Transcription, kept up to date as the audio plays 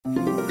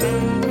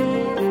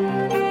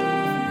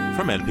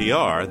From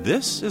NPR,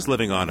 this is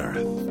Living on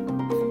Earth.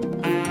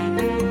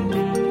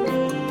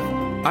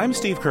 I'm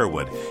Steve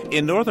Curwood.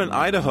 In northern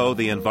Idaho,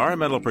 the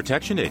Environmental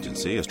Protection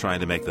Agency is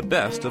trying to make the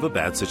best of a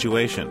bad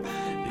situation.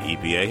 The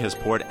EPA has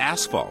poured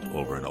asphalt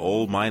over an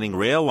old mining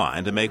rail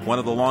line to make one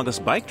of the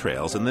longest bike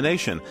trails in the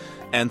nation,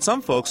 and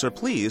some folks are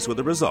pleased with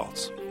the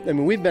results. I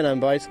mean, we've been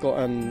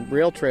on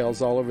rail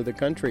trails all over the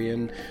country,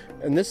 and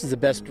this is the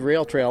best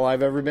rail trail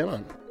I've ever been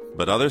on.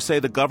 But others say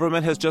the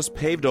government has just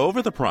paved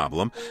over the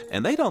problem,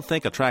 and they don't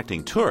think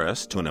attracting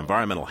tourists to an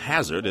environmental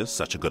hazard is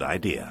such a good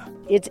idea.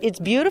 It's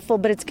beautiful,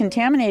 but it's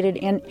contaminated,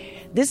 and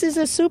this is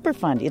a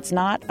Superfund. It's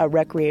not a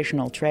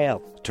recreational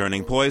trail.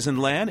 Turning poisoned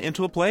land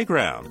into a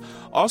playground.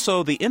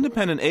 Also, the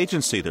independent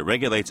agency that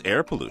regulates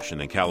air pollution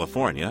in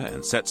California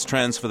and sets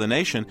trends for the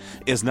nation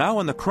is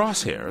now in the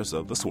crosshairs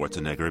of the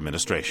Schwarzenegger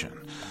administration.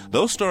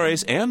 Those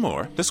stories and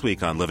more this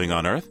week on Living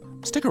on Earth.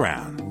 Stick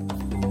around.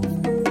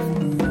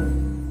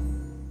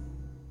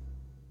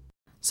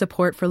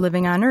 Support for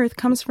Living on Earth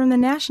comes from the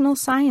National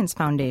Science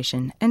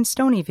Foundation and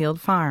Stonyfield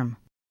Farm.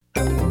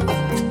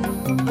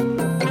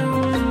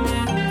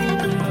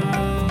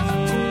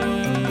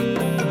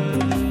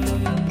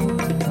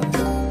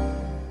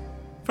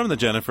 From the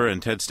Jennifer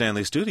and Ted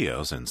Stanley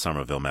studios in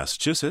Somerville,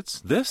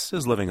 Massachusetts, this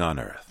is Living on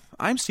Earth.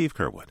 I'm Steve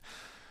Curwood.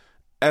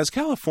 As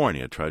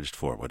California trudged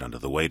forward under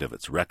the weight of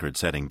its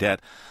record-setting debt,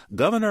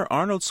 Governor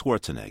Arnold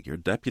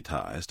Schwarzenegger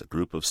deputized a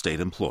group of state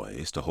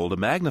employees to hold a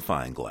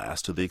magnifying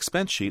glass to the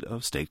expense sheet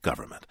of state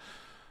government.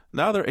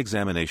 Now their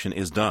examination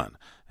is done,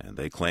 and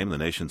they claim the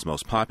nation's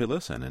most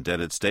populous and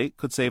indebted state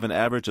could save an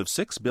average of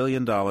 $6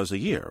 billion a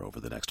year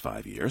over the next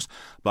 5 years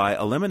by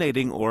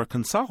eliminating or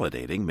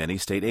consolidating many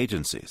state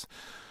agencies.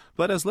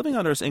 But as Living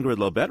on Earth's Ingrid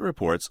Lobet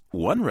reports,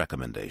 one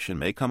recommendation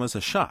may come as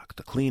a shock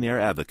to clean air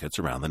advocates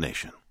around the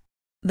nation.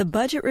 The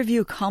budget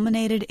review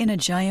culminated in a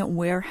giant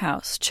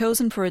warehouse,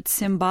 chosen for its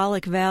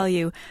symbolic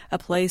value, a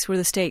place where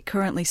the state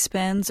currently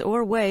spends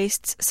or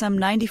wastes some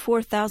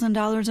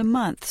 $94,000 a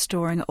month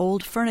storing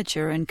old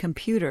furniture and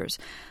computers.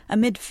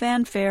 Amid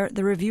fanfare,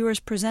 the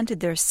reviewers presented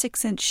their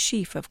 6-inch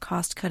sheaf of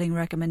cost-cutting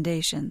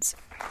recommendations.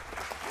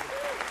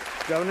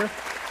 Governor,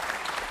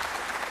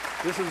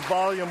 this is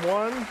Volume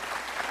 1,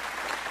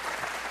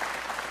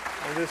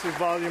 and this is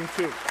Volume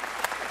 2.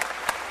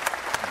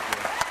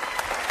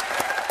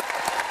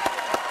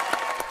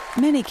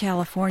 Many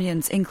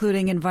Californians,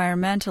 including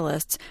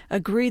environmentalists,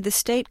 agree the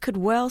state could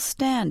well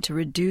stand to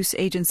reduce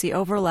agency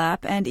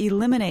overlap and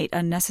eliminate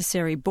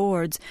unnecessary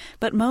boards,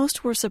 but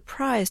most were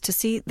surprised to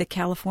see the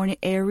California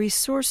Air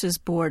Resources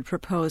Board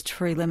proposed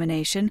for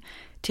elimination.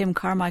 Tim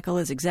Carmichael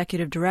is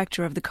executive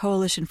director of the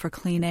Coalition for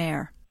Clean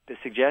Air. The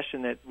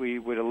suggestion that we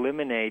would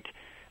eliminate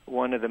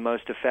one of the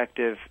most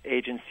effective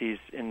agencies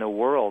in the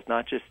world,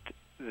 not just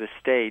the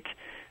state,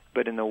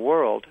 but in the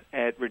world,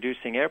 at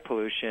reducing air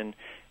pollution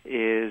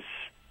is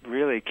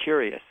really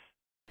curious.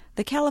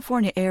 The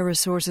California Air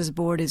Resources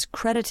Board is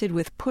credited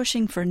with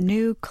pushing for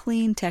new,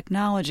 clean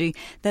technology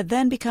that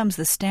then becomes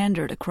the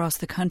standard across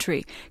the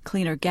country.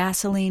 Cleaner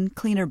gasoline,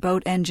 cleaner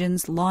boat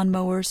engines,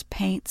 lawnmowers,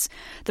 paints.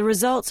 The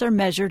results are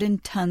measured in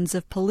tons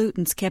of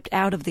pollutants kept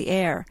out of the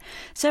air.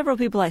 Several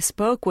people I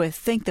spoke with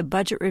think the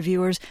budget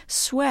reviewers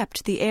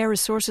swept the Air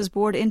Resources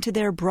Board into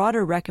their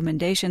broader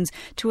recommendations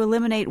to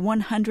eliminate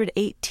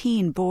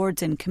 118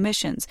 boards and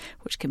commissions,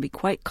 which can be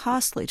quite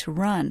costly to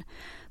run.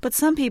 But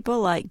some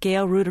people, like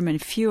Gail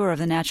Ruderman-Fuhr of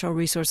the Natural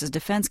Resources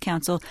Defense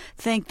Council,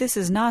 think this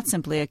is not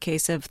simply a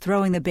case of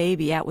throwing the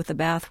baby out with the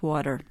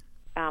bathwater.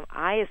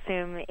 I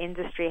assume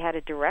industry had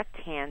a direct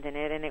hand in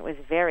it, and it was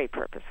very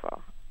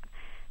purposeful.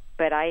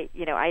 But I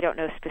don't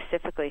know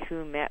specifically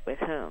who met with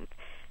whom.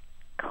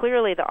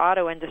 Clearly, the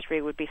auto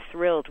industry would be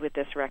thrilled with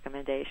this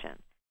recommendation.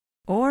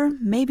 Or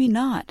maybe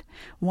not.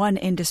 One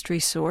industry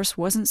source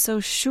wasn't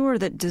so sure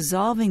that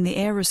dissolving the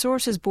Air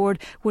Resources Board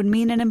would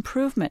mean an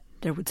improvement.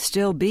 There would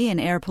still be an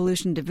air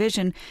pollution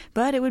division,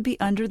 but it would be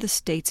under the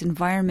state's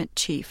environment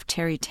chief,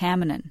 Terry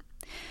Tamminen.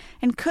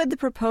 And could the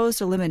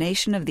proposed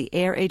elimination of the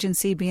air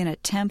agency be an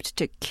attempt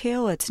to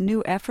kill its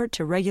new effort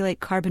to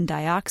regulate carbon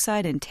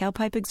dioxide and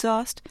tailpipe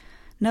exhaust?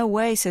 No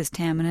way, says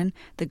Tamminen.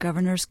 The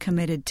governor's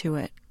committed to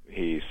it.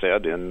 He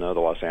said in the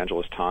Los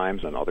Angeles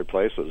Times and other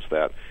places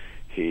that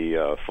he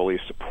fully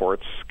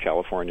supports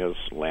California's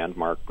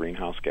landmark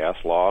greenhouse gas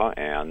law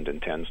and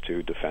intends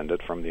to defend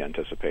it from the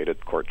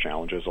anticipated court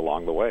challenges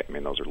along the way. I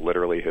mean, those are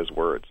literally his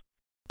words.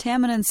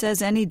 Tamminen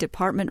says any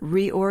department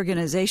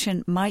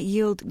reorganization might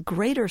yield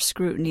greater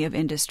scrutiny of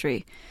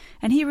industry,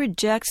 and he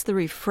rejects the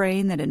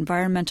refrain that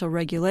environmental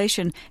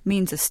regulation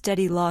means a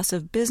steady loss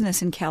of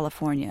business in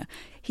California.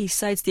 He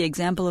cites the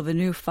example of a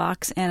new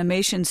Fox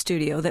animation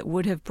studio that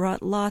would have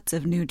brought lots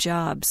of new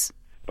jobs.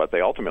 But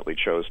they ultimately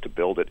chose to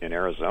build it in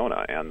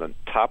Arizona, and the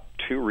top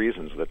two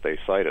reasons that they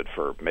cited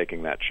for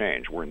making that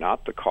change were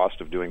not the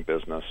cost of doing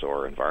business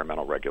or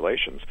environmental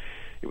regulations.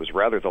 It was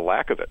rather the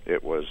lack of it.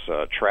 It was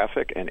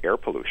traffic and air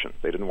pollution.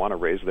 They didn't want to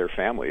raise their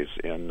families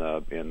in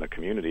the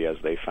community as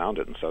they found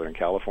it in Southern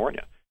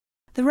California.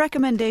 The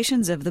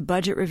recommendations of the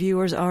budget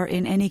reviewers are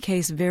in any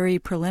case very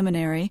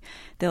preliminary.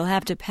 They'll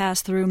have to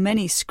pass through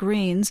many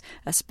screens,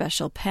 a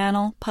special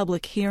panel,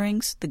 public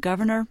hearings, the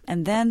governor,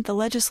 and then the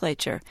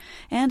legislature.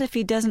 And if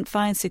he doesn't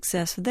find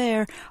success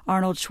there,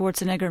 Arnold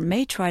Schwarzenegger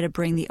may try to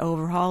bring the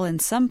overhaul in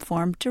some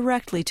form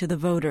directly to the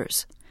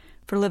voters.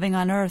 For Living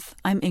on Earth,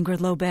 I'm Ingrid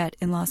Lobet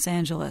in Los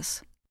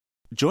Angeles.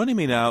 Joining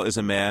me now is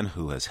a man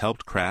who has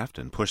helped craft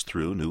and push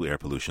through new air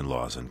pollution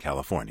laws in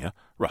California,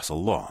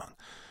 Russell Long.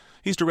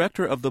 He's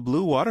director of the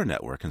Blue Water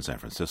Network in San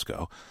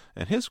Francisco,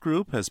 and his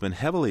group has been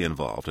heavily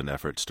involved in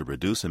efforts to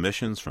reduce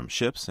emissions from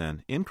ships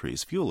and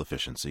increase fuel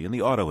efficiency in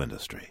the auto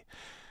industry.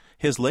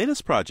 His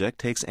latest project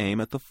takes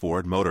aim at the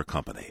Ford Motor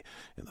Company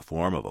in the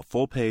form of a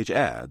full-page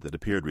ad that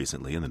appeared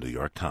recently in the New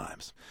York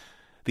Times.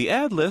 The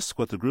ad lists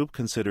what the group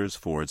considers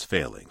Ford's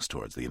failings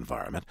towards the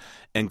environment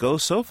and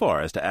goes so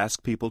far as to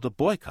ask people to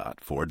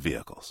boycott Ford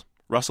vehicles.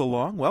 Russell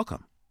Long,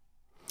 welcome.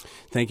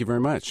 Thank you very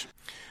much.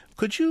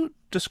 Could you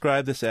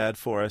describe this ad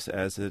for us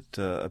as it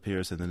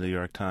appears in the New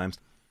York Times?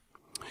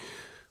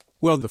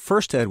 Well, the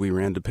first ad we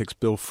ran depicts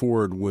Bill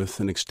Ford with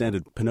an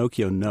extended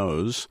Pinocchio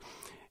nose,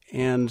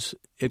 and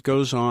it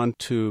goes on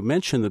to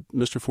mention that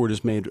Mr. Ford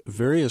has made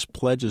various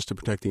pledges to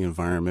protect the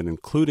environment,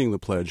 including the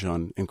pledge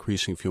on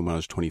increasing fuel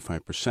mileage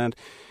 25%.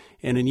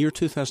 And in year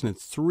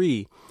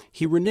 2003,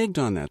 he reneged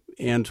on that.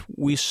 And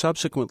we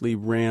subsequently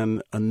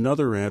ran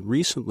another ad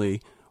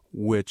recently,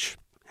 which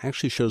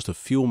actually shows the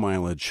fuel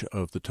mileage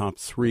of the top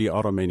three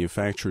auto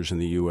manufacturers in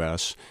the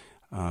U.S.,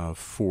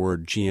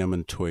 Ford, GM,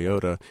 and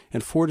Toyota.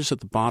 And Ford is at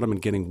the bottom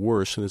and getting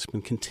worse, and it's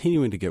been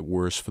continuing to get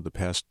worse for the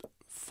past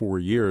 4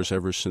 years,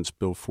 ever since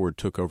Bill Ford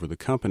took over the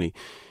company.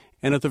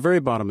 And at the very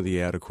bottom of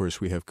the ad, of course,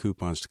 we have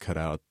coupons to cut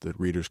out that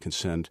readers can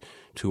send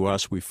to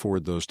us. We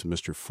forward those to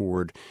Mr.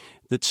 Ford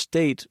that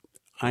state,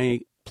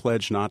 I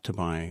pledge not to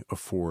buy a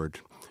Ford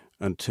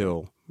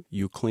until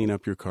you clean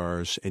up your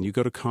cars and you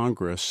go to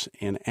Congress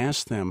and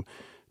ask them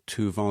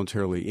to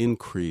voluntarily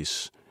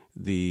increase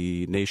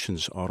the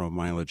nation's auto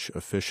mileage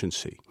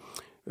efficiency.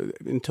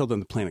 Until then,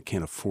 the planet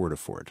can't afford a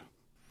Ford.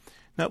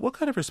 Now, what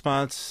kind of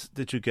response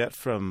did you get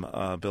from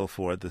Bill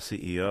Ford, the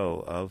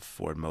CEO of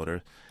Ford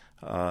Motor?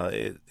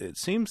 It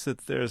seems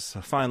that there's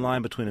a fine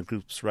line between a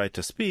group's right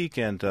to speak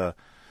and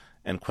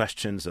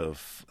questions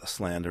of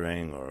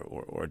slandering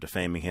or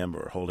defaming him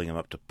or holding him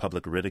up to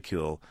public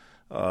ridicule.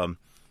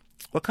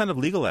 What kind of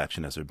legal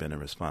action has there been in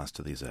response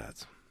to these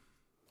ads?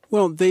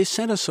 Well, they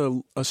sent us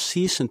a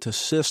cease and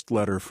desist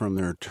letter from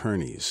their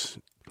attorneys,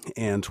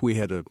 and we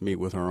had to meet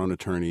with our own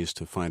attorneys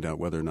to find out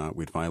whether or not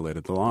we'd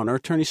violated the law, and our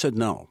attorney said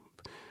no.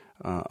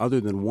 Other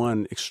than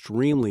one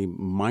extremely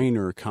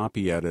minor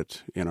copy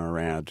edit in our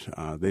ad,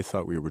 they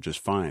thought we were just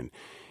fine.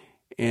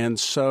 And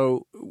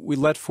so we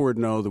let Ford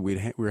know that we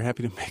were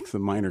happy to make the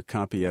minor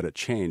copy edit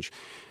change.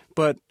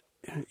 But,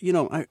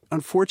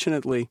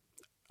 unfortunately,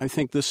 I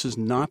think this is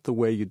not the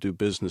way you do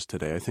business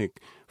today. I think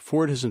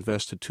Ford has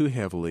invested too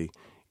heavily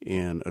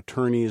in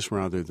attorneys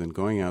rather than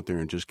going out there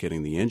and just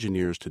getting the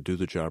engineers to do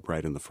the job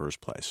right in the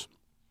first place.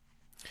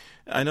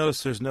 I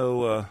notice there's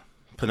no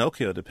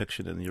Pinocchio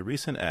depiction in your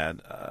recent ad.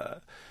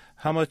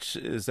 How much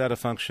is that a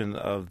function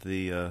of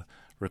the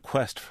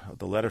request,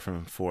 the letter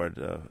from Ford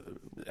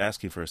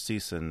asking for a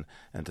cease and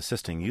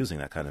desisting using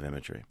that kind of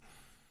imagery?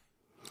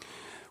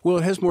 Well,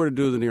 it has more to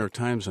do with the New York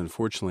Times,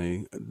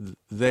 unfortunately.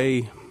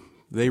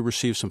 They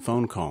received some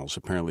phone calls,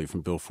 apparently,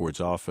 from Bill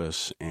Ford's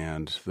office,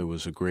 and there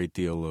was a great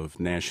deal of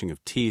gnashing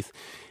of teeth,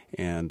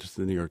 and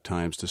the New York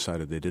Times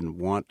decided they didn't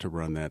want to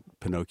run that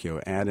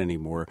Pinocchio ad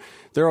anymore.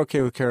 They're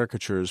okay with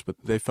caricatures, but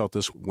they felt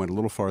this went a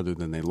little farther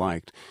than they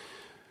liked.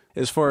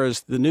 As far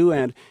as the new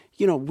ad,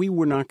 we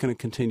were not going to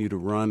continue to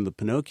run the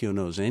Pinocchio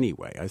nose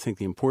anyway. I think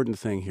the important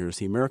thing here is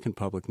the American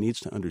public needs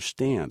to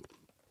understand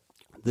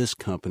this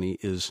company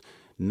is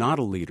not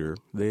a leader.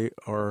 They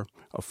are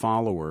a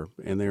follower,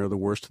 and they are the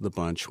worst of the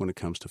bunch when it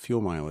comes to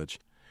fuel mileage.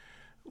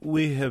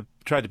 We have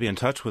tried to be in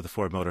touch with the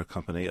Ford Motor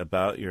Company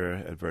about your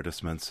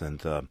advertisements,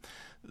 and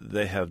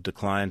they have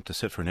declined to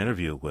sit for an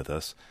interview with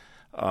us.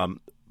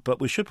 But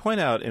we should point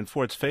out in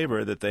Ford's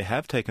favor that they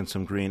have taken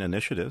some green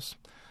initiatives,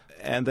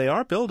 and they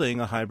are building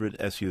a hybrid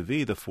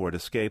SUV, the Ford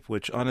Escape,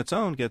 which on its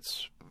own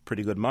gets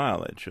pretty good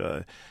mileage.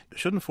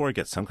 Shouldn't Ford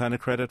get some kind of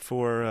credit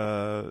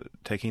for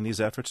taking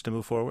these efforts to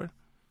move forward?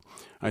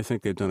 I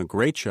think they've done a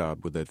great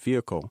job with that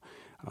vehicle.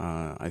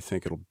 I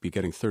think it'll be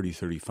getting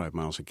 35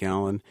 miles a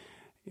gallon,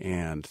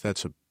 and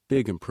that's a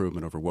big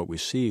improvement over what we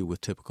see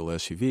with typical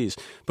SUVs.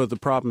 But the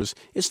problem is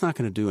it's not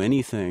going to do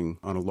anything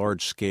on a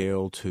large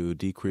scale to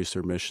decrease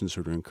their emissions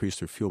or to increase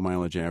their fuel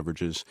mileage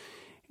averages.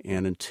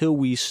 And until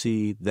we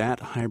see that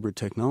hybrid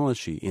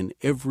technology in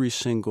every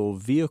single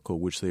vehicle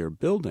which they are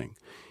building,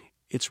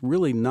 it's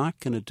really not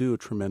going to do a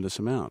tremendous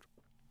amount.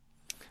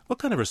 What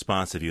kind of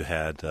response have you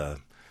had to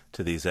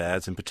these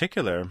ads? In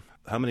particular,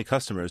 how many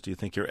customers do you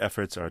think your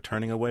efforts are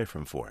turning away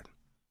from Ford?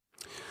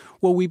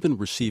 Well, we've been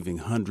receiving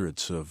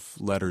hundreds of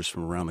letters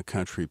from around the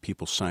country,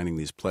 people signing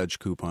these pledge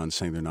coupons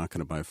saying they're not going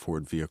to buy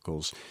Ford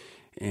vehicles.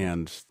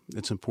 And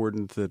it's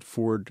important that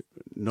Ford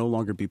no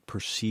longer be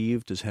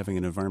perceived as having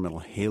an environmental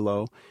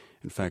halo.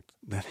 In fact,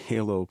 that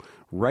halo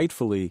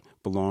rightfully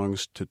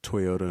belongs to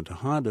Toyota and to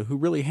Honda, who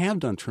really have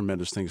done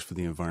tremendous things for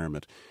the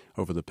environment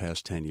over the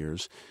past 10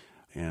 years.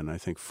 And I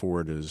think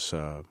Ford is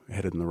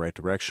headed in the right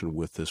direction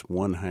with this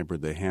one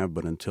hybrid they have,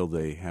 but until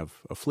they have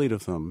a fleet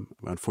of them,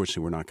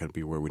 unfortunately, we're not going to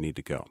be where we need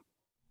to go.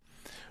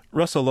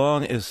 Russell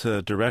Long is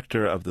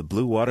director of the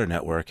Blue Water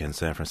Network in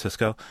San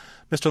Francisco.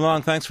 Mr.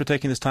 Long, thanks for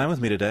taking this time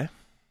with me today.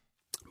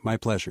 My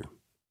pleasure.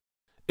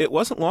 It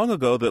wasn't long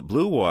ago that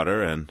Blue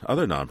Water and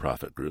other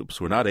nonprofit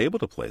groups were not able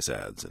to place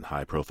ads in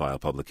high-profile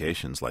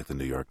publications like the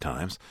New York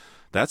Times.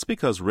 That's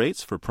because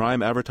rates for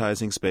prime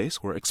advertising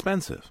space were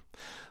expensive.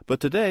 But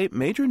today,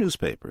 major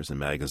newspapers and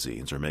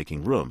magazines are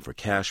making room for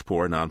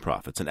cash-poor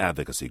nonprofits and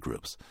advocacy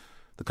groups,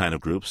 the kind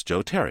of groups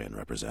Joe Terrian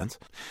represents.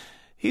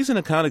 He's an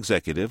account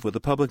executive with the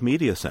Public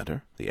Media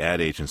Center, the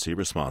ad agency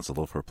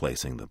responsible for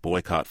placing the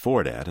Boycott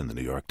Ford ad in the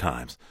New York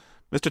Times.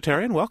 Mr.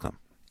 Terrian, welcome.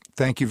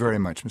 Thank you very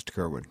much, Mr.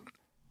 Kerwood.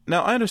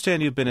 Now, I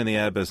understand you've been in the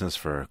ad business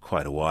for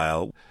quite a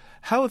while.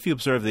 How have you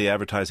observed the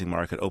advertising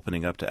market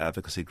opening up to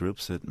advocacy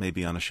groups that may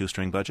be on a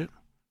shoestring budget?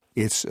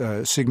 It's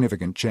a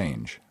significant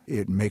change.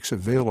 It makes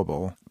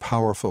available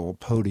powerful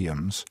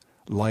podiums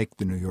like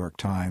the New York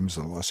Times,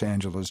 the Los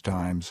Angeles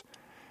Times,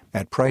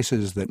 at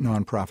prices that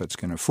nonprofits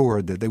can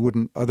afford that they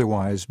wouldn't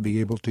otherwise be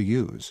able to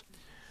use.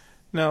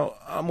 Now,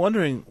 I'm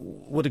wondering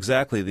what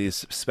exactly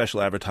these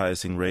special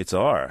advertising rates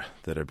are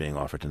that are being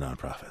offered to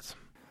nonprofits.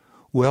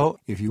 Well,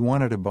 if you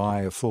wanted to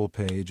buy a full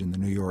page in the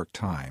New York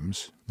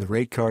Times, the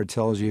rate card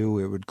tells you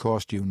it would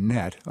cost you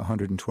net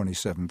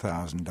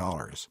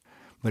 $127,000.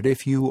 But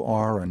if you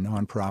are a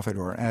nonprofit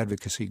or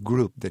advocacy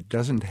group that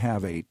doesn't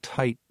have a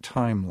tight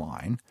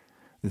timeline,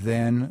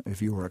 then if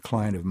you are a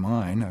client of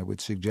mine, I would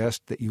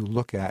suggest that you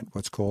look at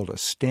what's called a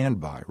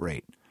standby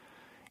rate.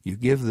 You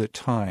give the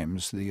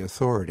Times the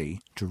authority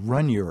to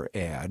run your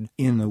ad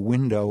in the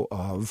window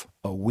of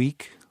a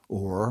week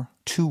or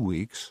 2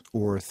 weeks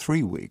or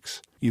 3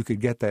 weeks. You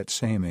could get that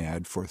same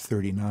ad for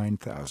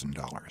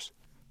 $39,000.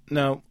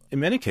 Now, in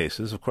many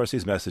cases, of course,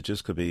 these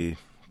messages could be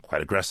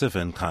quite aggressive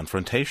and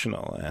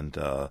confrontational.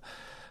 And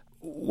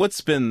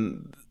what's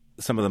been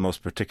some of the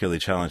most particularly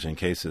challenging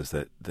cases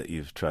that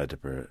you've tried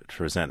to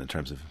present in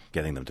terms of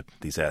getting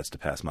these ads to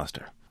pass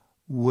muster?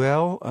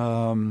 Well,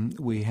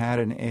 we had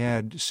an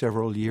ad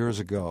several years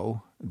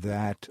ago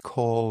that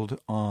called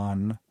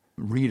on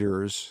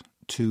readers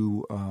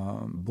to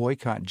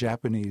boycott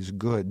Japanese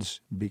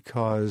goods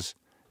because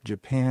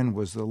Japan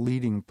was the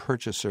leading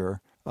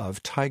purchaser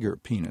of tiger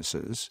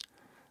penises,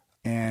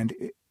 and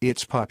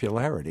its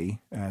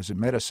popularity as a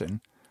medicine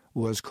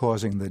was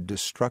causing the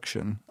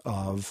destruction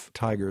of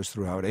tigers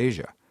throughout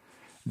Asia.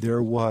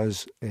 There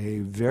was a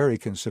very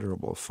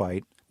considerable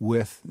fight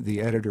with the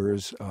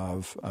editors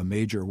of a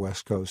major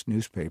West Coast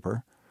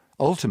newspaper.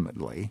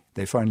 Ultimately,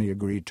 they finally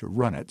agreed to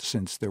run it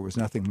since there was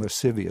nothing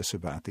lascivious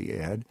about the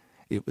ad.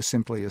 It was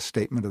simply a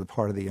statement of the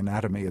part of the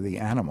anatomy of the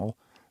animal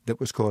that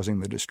was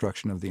causing the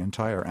destruction of the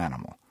entire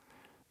animal.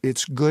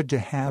 It's good to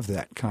have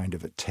that kind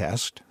of a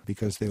test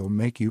because they will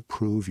make you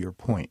prove your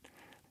point.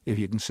 If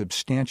you can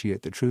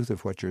substantiate the truth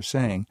of what you're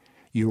saying,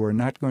 you are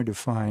not going to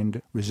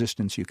find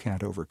resistance you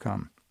can't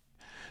overcome.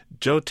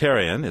 Joe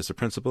Terrian is a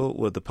principal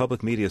with the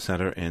Public Media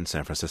Center in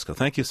San Francisco.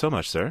 Thank you so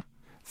much, sir.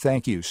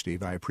 Thank you,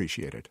 Steve. I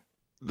appreciate it.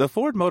 The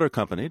Ford Motor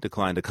Company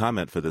declined to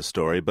comment for this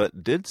story,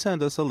 but did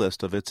send us a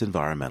list of its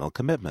environmental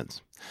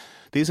commitments.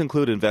 These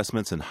include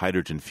investments in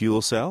hydrogen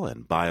fuel cell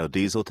and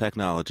biodiesel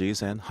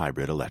technologies and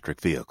hybrid electric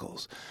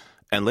vehicles.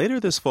 And later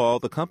this fall,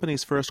 the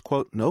company's first,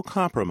 quote,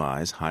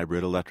 no-compromise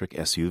hybrid electric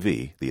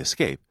SUV, the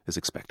Escape, is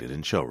expected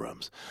in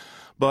showrooms.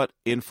 But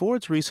in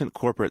Ford's recent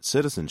corporate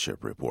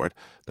citizenship report,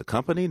 the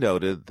company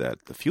noted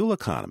that the fuel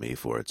economy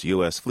for its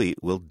U.S. fleet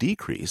will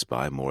decrease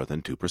by more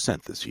than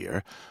 2% this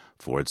year.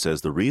 Ford says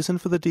the reason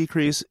for the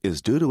decrease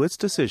is due to its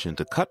decision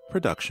to cut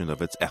production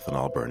of its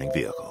ethanol-burning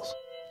vehicles.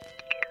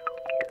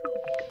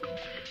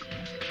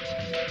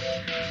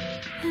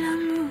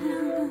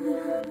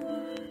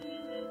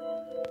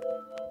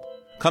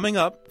 Coming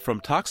up,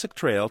 from toxic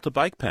trail to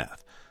bike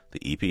path, the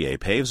EPA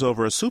paves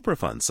over a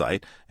Superfund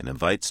site and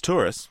invites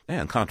tourists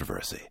and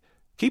controversy.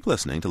 Keep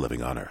listening to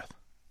Living on Earth.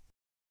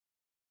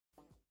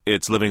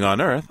 It's Living on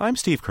Earth. I'm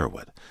Steve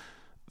Kerwood.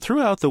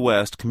 Throughout the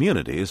West,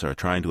 communities are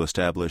trying to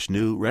establish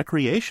new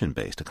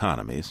recreation-based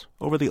economies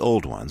over the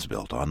old ones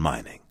built on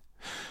mining.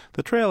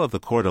 The Trail of the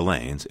Coeur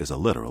d'Alenes is a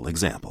literal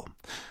example.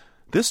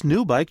 This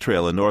new bike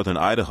trail in northern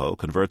Idaho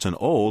converts an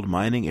old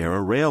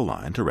mining-era rail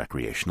line to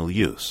recreational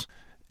use.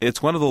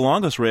 It's one of the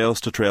longest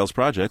rails-to-trails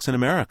projects in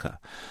America.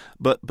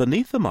 But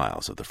beneath the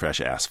miles of the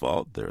fresh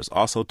asphalt, there is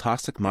also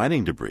toxic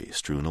mining debris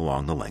strewn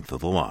along the length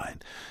of the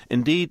line.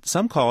 Indeed,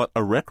 some call it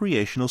a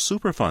recreational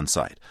Superfund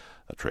site,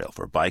 a trail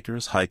for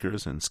bikers,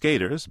 hikers, and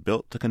skaters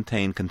built to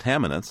contain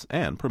contaminants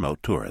and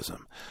promote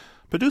tourism.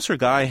 Producer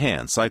Guy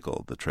Hand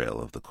cycled the Trail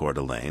of the Coeur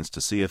d'Alenes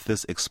to see if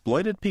this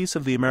exploited piece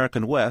of the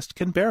American West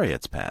can bury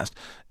its past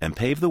and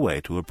pave the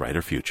way to a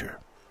brighter future.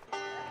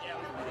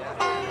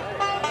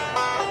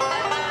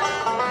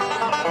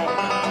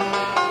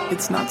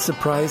 It's not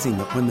surprising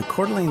that when the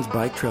Coeur d'Alene's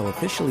bike trail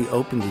officially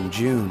opened in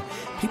June,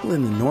 people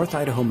in the North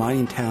Idaho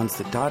mining towns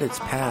that dot its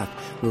path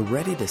were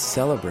ready to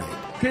celebrate.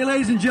 Okay,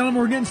 ladies and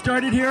gentlemen, we're getting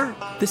started here.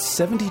 This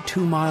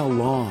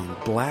 72-mile-long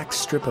black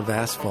strip of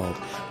asphalt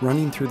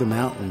running through the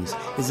mountains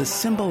is a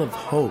symbol of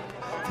hope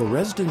for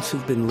residents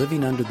who've been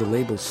living under the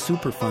label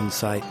Superfund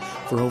site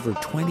for over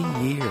 20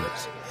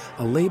 years,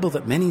 a label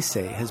that many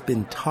say has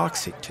been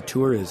toxic to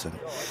tourism,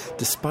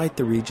 despite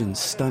the region's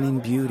stunning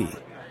beauty.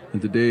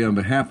 And today, on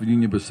behalf of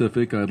Union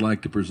Pacific, I'd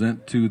like to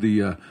present to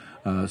the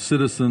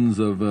citizens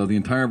of the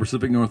entire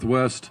Pacific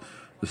Northwest,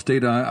 the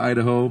state of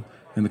Idaho,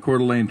 and the Coeur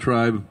d'Alene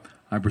tribe,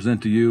 I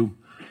present to you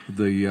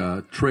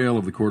the Trail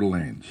of the Coeur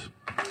d'Alenes.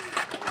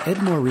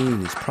 Ed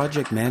Maureen is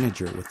project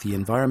manager with the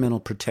Environmental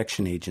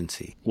Protection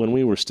Agency. When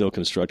we were still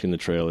constructing the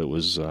trail, it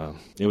was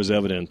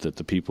evident that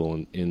the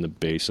people in the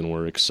basin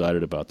were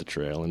excited about the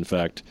trail. In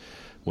fact,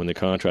 when the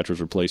contractors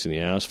were placing the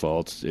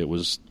asphalt, it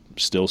was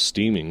still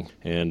steaming,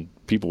 and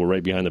people were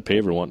right behind the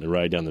paver wanting to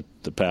ride down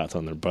the path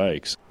on their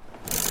bikes.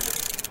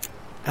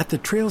 At the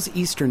trail's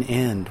eastern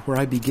end, where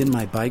I begin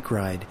my bike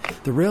ride,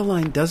 the rail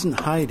line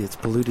doesn't hide its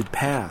polluted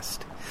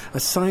past. A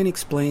sign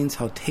explains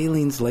how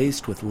tailings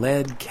laced with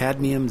lead,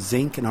 cadmium,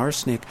 zinc, and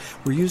arsenic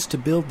were used to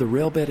build the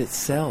railbed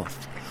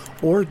itself.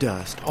 Ore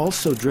dust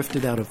also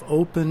drifted out of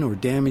open or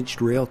damaged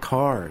rail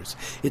cars.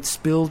 It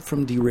spilled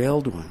from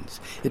derailed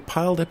ones. It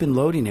piled up in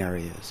loading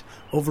areas.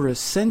 Over a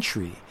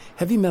century,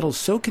 heavy metals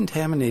so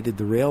contaminated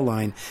the rail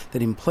line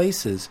that in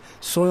places,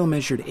 soil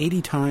measured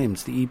 80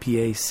 times the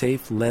EPA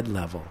safe lead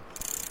level.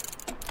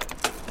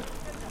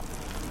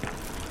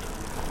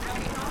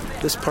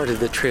 This part of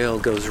the trail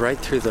goes right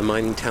through the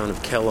mining town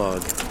of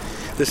Kellogg.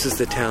 This is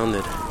the town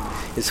that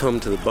is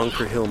home to the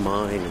Bunker Hill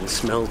Mine and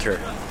Smelter,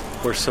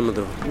 where some of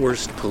the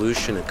worst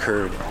pollution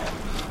occurred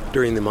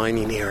during the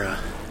mining era.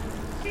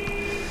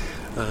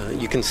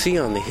 You can see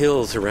on the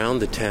hills around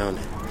the town,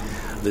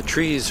 the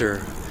trees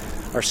are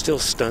still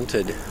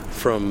stunted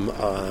from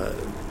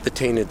the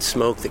tainted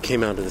smoke that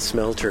came out of the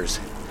smelters.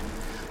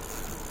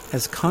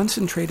 As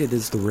concentrated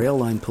as the rail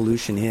line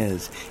pollution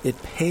is,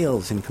 it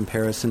pales in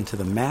comparison to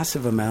the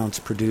massive amounts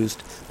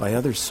produced by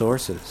other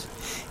sources.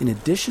 In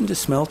addition to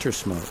smelter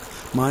smoke,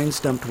 mines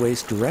dumped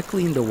waste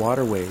directly into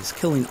waterways,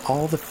 killing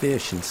all the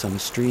fish in some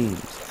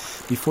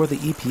streams. Before the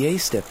EPA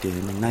stepped in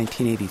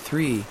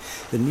 1983,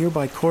 the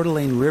nearby Coeur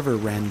d'Alene River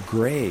ran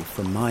gray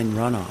from mine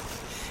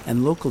runoff,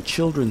 and local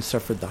children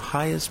suffered the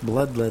highest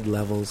blood lead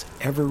levels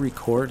ever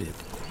recorded.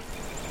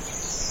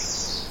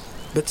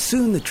 But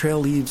soon the trail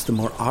leaves the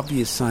more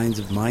obvious signs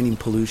of mining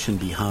pollution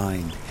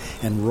behind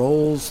and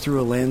rolls through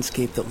a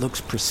landscape that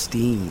looks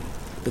pristine,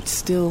 but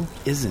still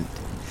isn't.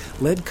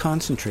 Lead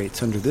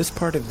concentrates under this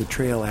part of the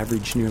trail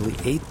average nearly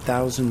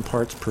 8,000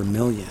 parts per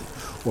million,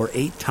 or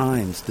 8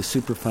 times the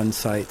Superfund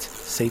site's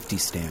safety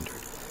standard.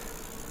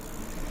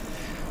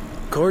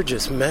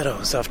 Gorgeous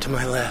meadows off to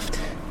my left.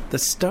 The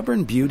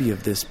stubborn beauty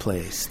of this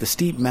place, the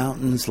steep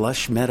mountains,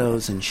 lush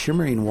meadows, and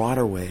shimmering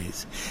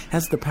waterways,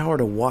 has the power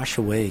to wash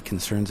away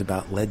concerns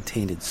about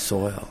lead-tainted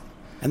soil.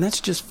 And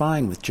that's just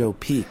fine with Joe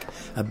Peak,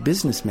 a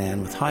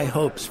businessman with high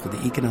hopes for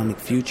the economic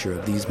future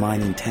of these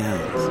mining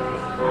towns.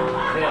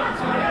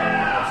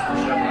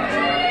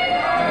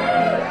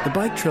 The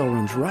bike trail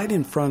runs right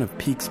in front of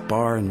Peak's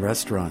bar and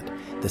restaurant,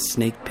 the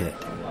Snake Pit.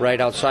 Right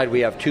outside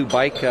we have 2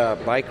 bike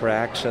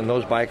racks, and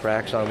those bike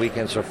racks on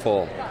weekends are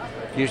full.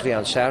 Usually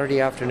on Saturday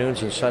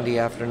afternoons and Sunday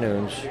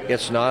afternoons.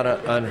 It's not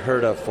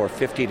unheard of for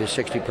 50 to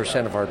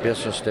 60% of our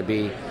business to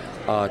be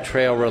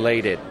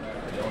trail-related.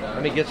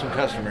 Let me get some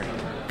customers.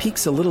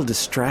 Peak's a little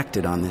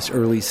distracted on this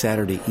early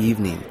Saturday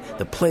evening.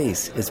 The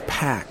place is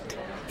packed.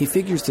 He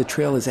figures the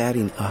trail is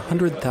adding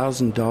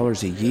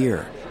 $100,000 a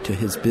year to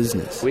his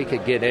business. We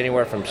could get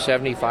anywhere from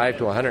 75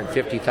 to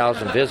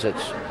 150,000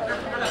 visits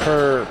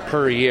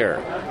per year.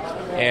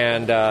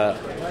 And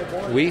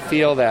we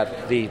feel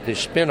that the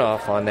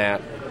spin-off on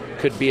that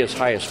could be as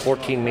high as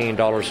 $14 million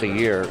a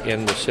year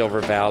in the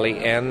Silver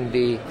Valley and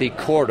the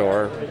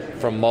corridor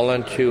from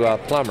Mullen to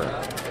Plummer.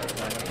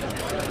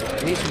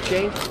 Need some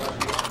change?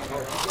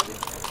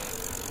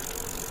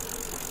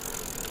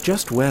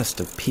 Just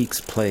west of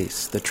Peak's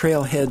Place, the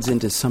trail heads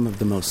into some of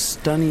the most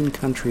stunning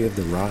country of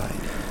the ride.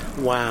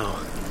 Wow.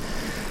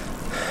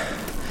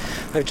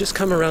 I've just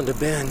come around a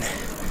bend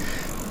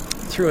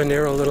through a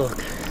narrow little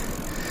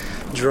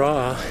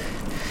draw,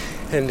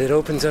 and it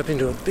opens up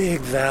into a big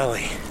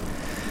valley.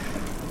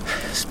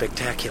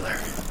 Spectacular.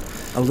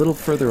 A little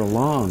further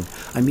along,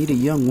 I meet a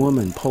young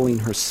woman pulling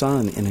her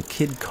son in a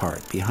kid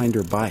cart behind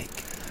her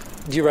bike.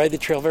 Do you ride the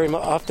trail very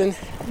often?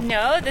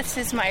 No, this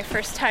is my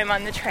first time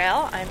on the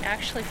trail. I'm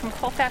actually from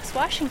Colfax,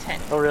 Washington.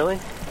 Oh, really?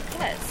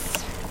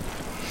 Yes.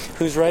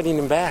 Who's riding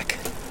him back?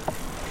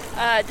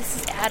 This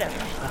is Adam.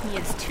 He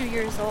is 2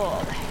 years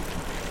old.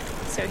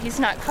 So he's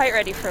not quite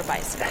ready for a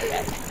bicycle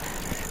yet.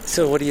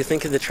 So what do you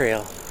think of the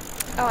trail?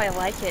 Oh, I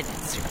like it.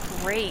 It's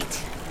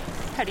great.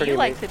 How do you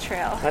like the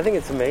trail? I think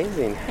it's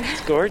amazing.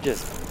 It's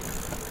gorgeous.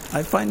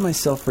 I find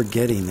myself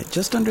forgetting that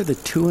just under the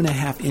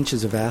 2.5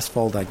 inches of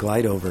asphalt I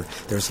glide over,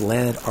 there's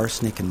lead,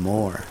 arsenic, and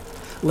more.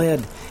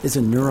 Lead is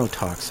a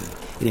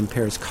neurotoxin. It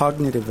impairs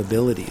cognitive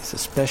abilities,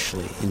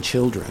 especially in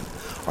children.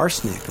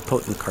 Arsenic, a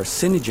potent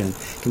carcinogen,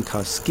 can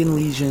cause skin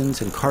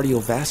lesions and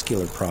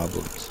cardiovascular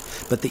problems.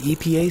 But the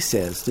EPA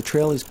says the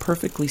trail is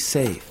perfectly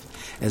safe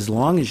as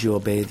long as you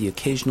obey the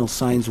occasional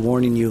signs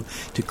warning you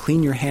to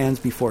clean your hands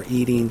before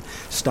eating,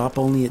 stop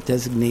only at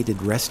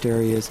designated rest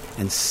areas,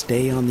 and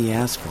stay on the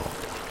asphalt.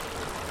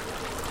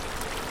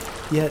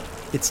 Yet,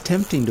 it's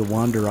tempting to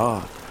wander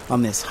off.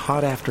 On this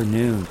hot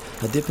afternoon,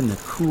 a dip in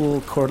the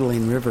cool Coeur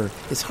d'Alene River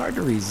is hard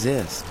to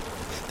resist.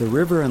 The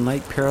river and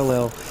lake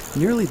parallel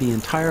nearly the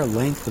entire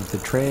length of the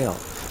trail,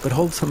 but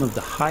hold some of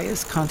the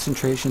highest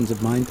concentrations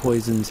of mine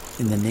poisons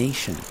in the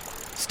nation.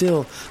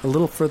 Still, a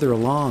little further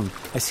along,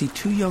 I see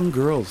two young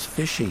girls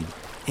fishing,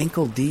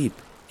 ankle deep,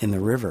 in the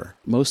river.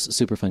 Most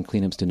Superfund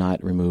cleanups do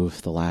not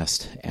remove the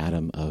last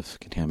atom of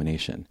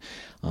contamination.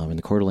 In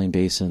the Coeur d'Alene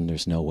Basin,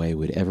 there's no way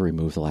we'd ever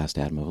remove the last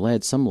atom of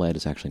lead. Some lead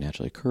is actually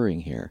naturally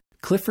occurring here.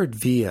 Clifford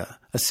Villa,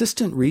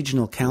 Assistant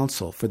Regional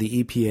Counsel for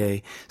the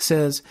EPA,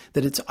 says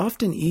that it's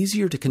often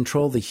easier to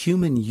control the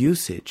human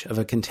usage of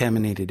a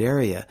contaminated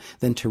area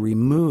than to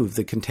remove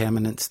the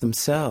contaminants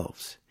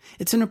themselves.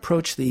 It's an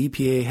approach the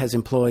EPA has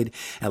employed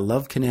at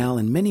Love Canal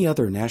and many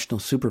other National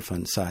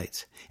Superfund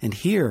sites. And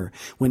here,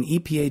 when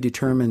EPA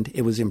determined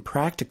it was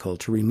impractical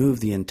to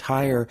remove the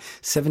entire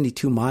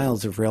 72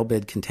 miles of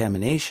railbed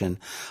contamination,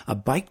 a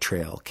bike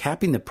trail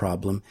capping the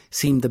problem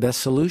seemed the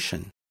best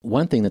solution.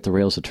 One thing that the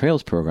Rails to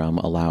Trails program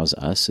allows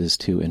us is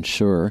to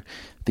ensure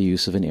the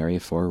use of an area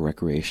for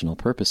recreational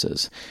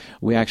purposes.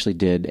 We actually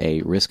did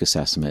a risk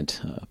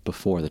assessment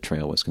before the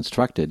trail was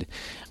constructed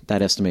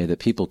that estimated that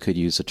people could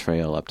use the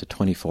trail up to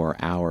 24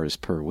 hours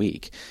per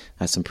week.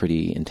 That's some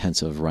pretty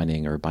intensive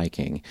running or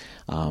biking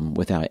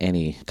without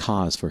any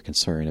cause for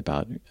concern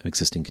about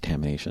existing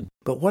contamination.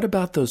 But what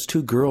about those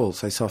two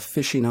girls I saw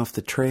fishing off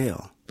the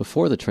trail?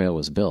 Before the trail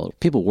was built,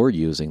 people were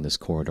using this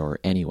corridor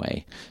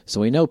anyway. So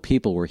we know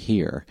people were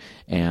here,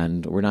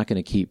 and we're not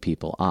going to keep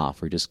people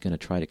off. We're just going to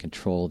try to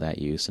control that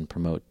use and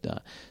promote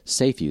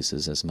safe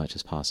uses as much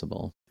as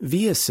possible.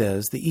 Villa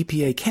says the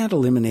EPA can't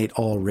eliminate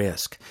all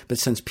risk, but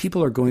since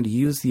people are going to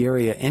use the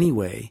area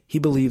anyway, he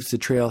believes the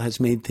trail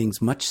has made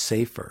things much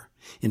safer.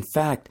 In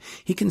fact,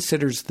 he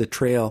considers the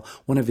trail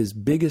one of his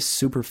biggest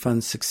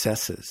Superfund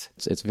successes.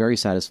 It's very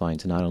satisfying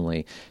to not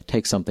only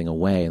take something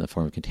away in the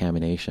form of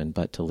contamination,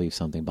 but to leave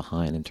something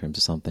behind in terms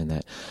of something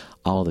that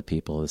all the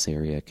people of this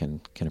area can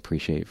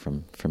appreciate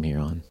from here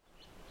on.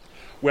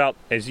 Well,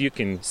 as you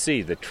can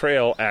see, the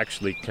trail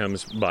actually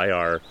comes by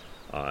our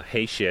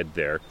hay shed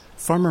there.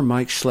 Farmer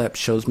Mike Schlepp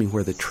shows me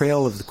where the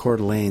trail of the Coeur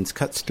d'Alenes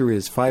cuts through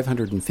his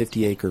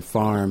 550-acre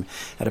farm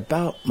at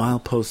about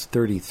milepost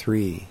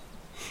 33.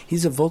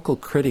 He's a vocal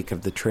critic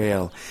of the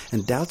trail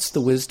and doubts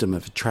the wisdom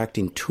of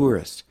attracting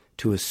tourists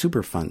to a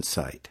Superfund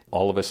site.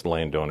 All of us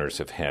landowners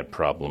have had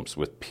problems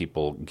with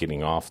people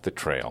getting off the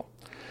trail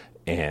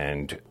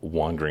and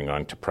wandering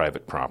onto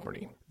private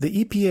property.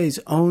 The EPA's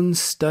own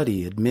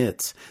study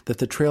admits that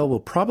the trail will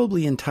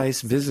probably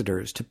entice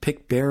visitors to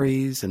pick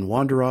berries and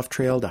wander off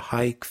trail to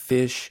hike,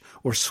 fish,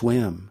 or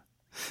swim.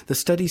 The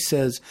study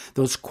says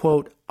those,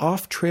 quote,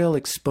 off-trail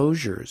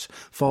exposures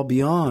fall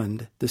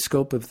beyond the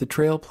scope of the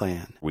trail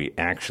plan. We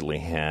actually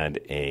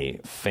had a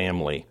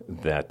family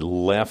that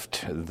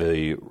left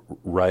the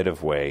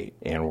right-of-way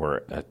and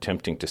were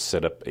attempting to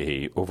set up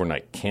a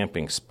overnight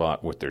camping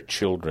spot with their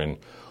children.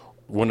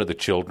 One of the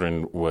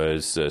children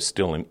was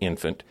still an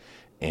infant,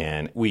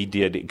 and we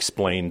did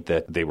explain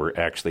that they were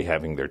actually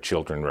having their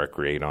children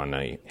recreate on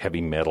a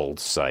heavy metal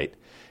site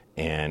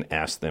and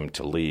asked them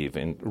to leave.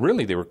 And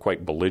really, they were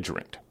quite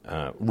belligerent.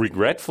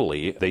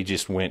 Regretfully, they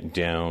just went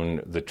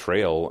down the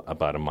trail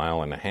about 1.5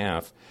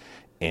 miles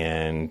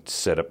and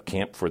set up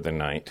camp for the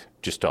night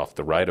just off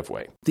the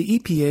right-of-way. The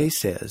EPA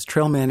says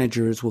trail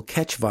managers will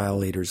catch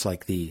violators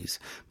like these,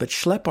 but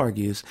Schlepp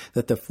argues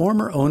that the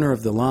former owner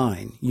of the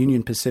line,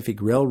 Union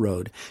Pacific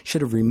Railroad,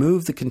 should have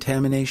removed the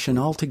contamination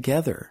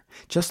altogether,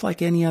 just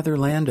like any other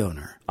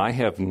landowner. I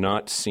have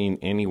not seen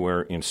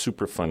anywhere in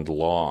Superfund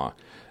law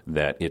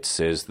that it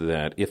says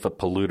that if a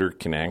polluter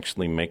can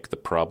actually make the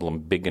problem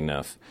big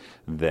enough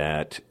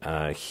that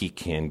he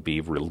can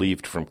be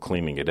relieved from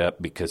cleaning it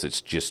up because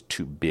it's just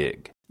too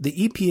big.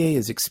 The EPA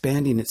is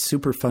expanding its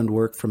Superfund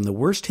work from the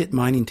worst-hit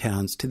mining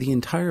towns to the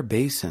entire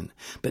basin.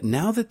 But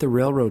now that the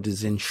railroad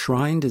is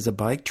enshrined as a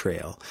bike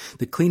trail,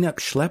 the cleanup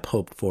Schlepp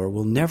hoped for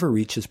will never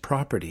reach his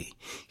property.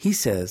 He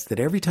says that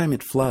every time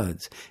it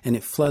floods, and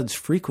it floods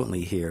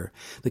frequently here,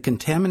 the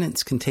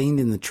contaminants contained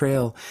in the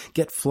trail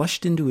get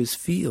flushed into his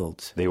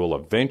fields. They will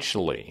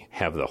eventually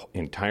have the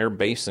entire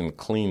basin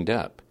cleaned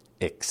up,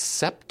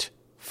 except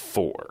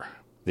for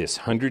this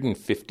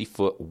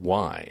 150-foot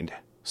wide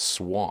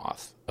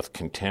swath of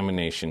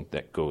contamination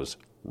that goes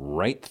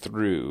right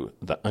through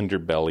the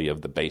underbelly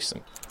of the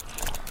basin.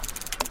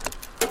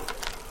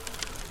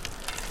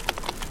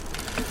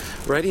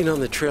 Riding on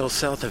the trail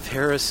south of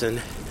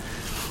Harrison,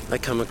 I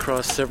come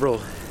across several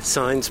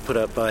signs put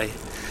up by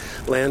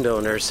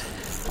landowners.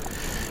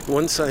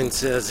 One sign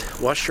says,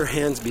 "Wash your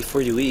hands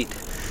before you eat.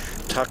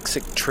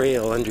 toxic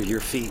trail under your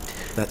feet.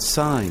 That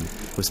sign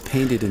was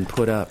painted and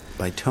put up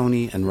by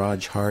Tony and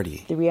Raj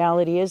Hardy. The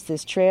reality is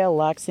this trail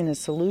locks in a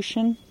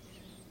solution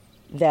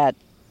that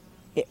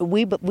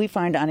we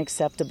find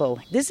unacceptable.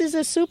 This is a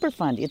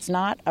superfund. It's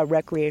not a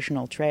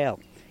recreational trail.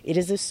 It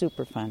is a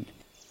superfund.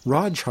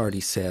 Raj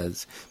Hardy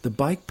says the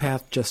bike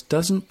path just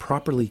doesn't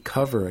properly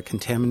cover a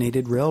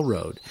contaminated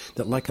railroad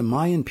that, like a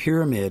Mayan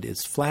pyramid,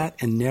 is flat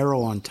and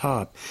narrow on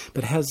top,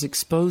 but has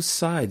exposed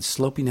sides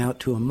sloping out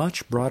to a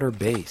much broader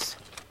base.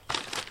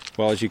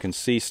 Well, as you can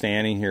see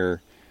standing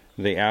here,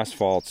 the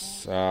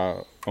asphalt's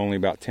only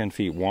about 10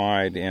 feet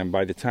wide, and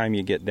by the time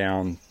you get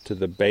down to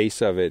the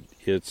base of it,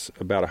 it's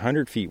about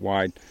 100 feet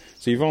wide.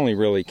 So you've only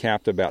really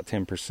capped about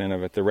 10%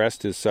 of it. The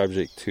rest is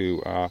subject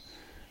to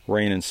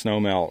rain and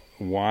snowmelt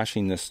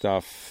washing this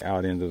stuff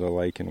out into the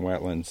lake and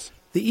wetlands.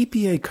 The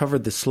EPA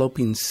covered the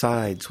sloping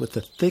sides with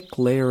a thick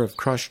layer of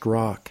crushed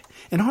rock,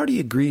 and Hardy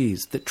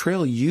agrees that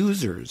trail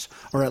users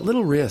are at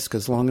little risk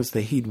as long as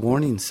they heed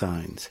warning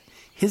signs.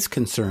 His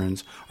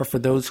concerns are for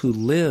those who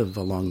live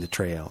along the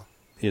trail.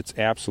 It's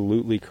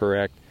absolutely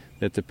correct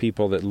that the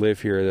people that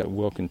live here that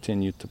will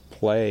continue to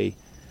play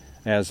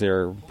as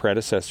their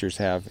predecessors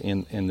have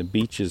in the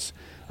beaches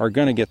are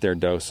going to get their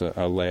dose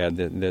of lead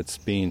that's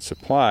being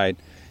supplied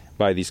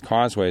by these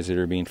causeways that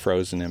are being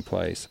frozen in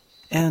place.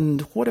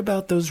 And what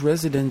about those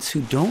residents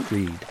who don't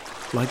read,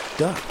 like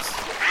ducks?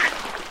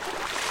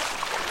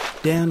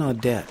 Dan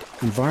Audette,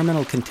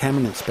 environmental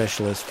contaminant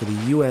specialist for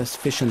the U.S.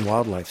 Fish and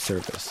Wildlife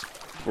Service.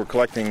 We're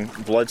collecting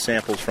blood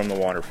samples from the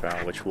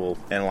waterfowl, which we'll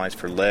analyze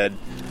for lead.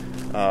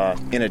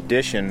 In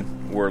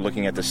addition, we're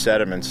looking at the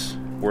sediments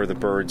where the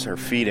birds are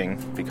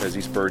feeding, because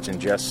these birds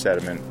ingest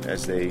sediment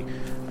as they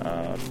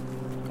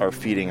are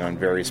feeding on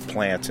various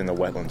plants in the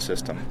wetland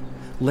system.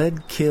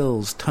 Lead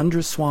kills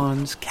tundra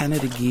swans,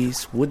 Canada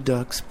geese, wood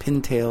ducks,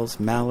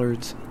 pintails,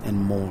 mallards, and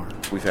more.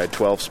 We've had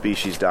 12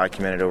 species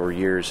documented over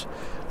years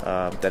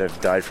that have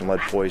died from lead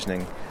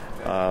poisoning.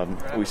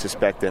 We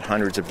suspect that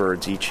hundreds of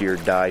birds each year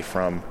die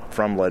from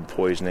lead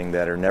poisoning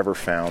that are never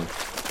found.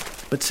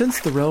 But since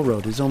the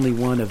railroad is only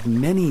one of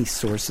many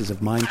sources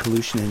of mine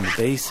pollution in the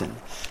basin,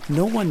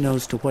 no one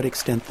knows to what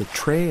extent the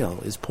trail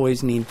is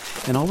poisoning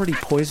an already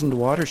poisoned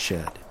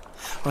watershed.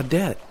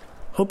 Audette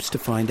hopes to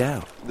find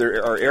out.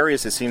 There are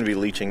areas that seem to be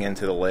leaching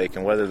into the lake,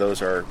 and whether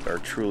those are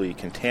truly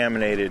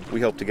contaminated,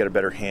 we hope to get a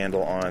better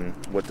handle on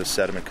what the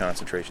sediment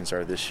concentrations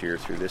are this year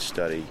through this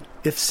study.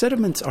 If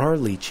sediments are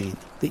leaching,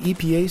 the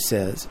EPA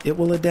says it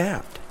will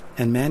adapt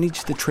and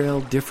manage the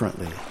trail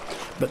differently.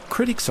 But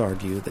critics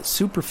argue that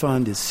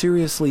Superfund is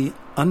seriously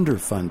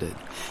underfunded,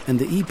 and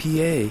the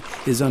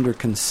EPA is under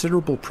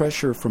considerable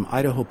pressure from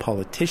Idaho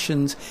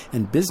politicians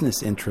and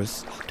business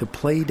interests to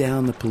play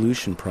down the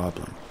pollution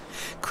problem.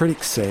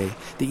 Critics say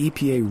the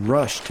EPA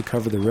rushed to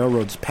cover the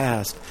railroad's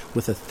past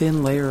with a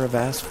thin layer of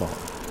asphalt.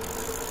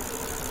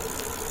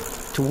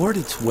 Toward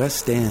its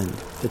west end,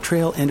 the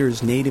trail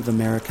enters Native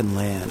American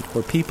land,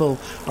 where people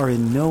are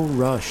in no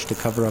rush to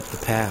cover up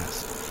the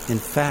past. In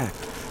fact,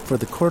 for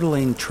the Coeur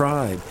d'Alene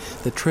tribe,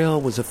 the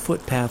trail was a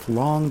footpath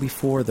long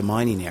before the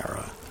mining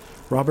era.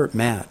 Robert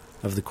Matt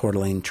of the Coeur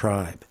d'Alene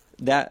tribe.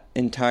 That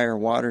entire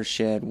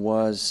watershed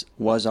was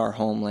our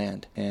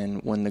homeland,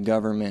 and when the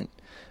government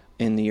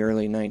in the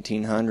early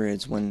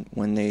 1900s,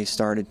 when they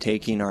started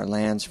taking our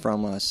lands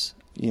from us,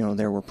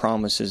 there were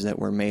promises that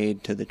were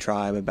made to the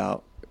tribe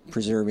about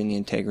preserving the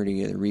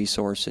integrity of the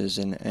resources,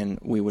 and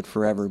we would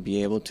forever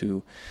be able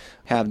to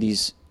have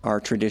our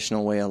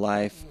traditional way of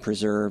life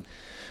preserved.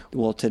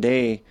 Well,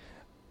 today,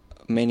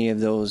 many of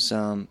those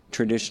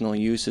traditional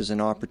uses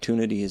and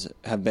opportunities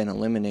have been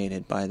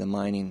eliminated by the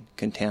mining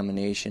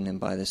contamination and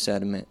by the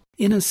sediment.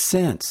 In a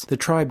sense, the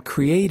tribe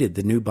created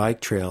the new bike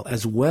trail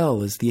as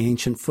well as the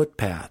ancient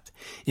footpath.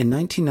 In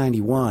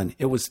 1991,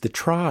 it was the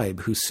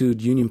tribe who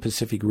sued Union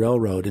Pacific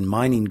Railroad and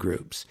mining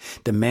groups,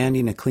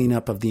 demanding a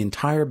cleanup of the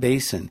entire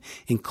basin,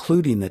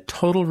 including the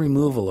total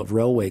removal of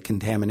railway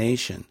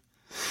contamination.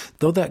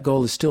 Though that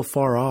goal is still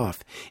far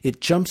off,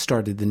 it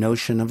jump-started the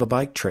notion of a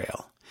bike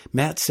trail.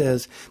 Matt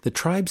says the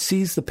tribe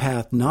sees the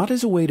path not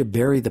as a way to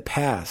bury the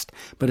past,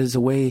 but as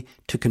a way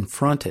to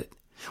confront it,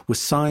 with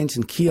signs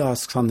and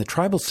kiosks on the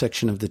tribal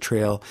section of the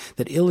trail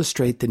that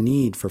illustrate the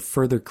need for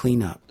further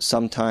cleanup.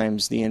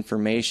 Sometimes the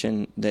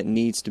information that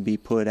needs to be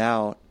put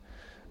out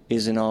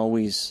isn't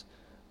always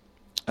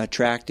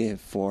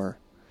attractive for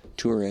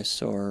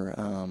tourists or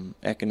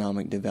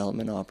economic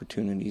development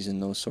opportunities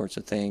and those sorts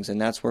of things, and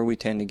that's where we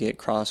tend to get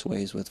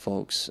crossways with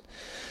folks.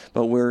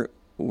 But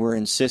we're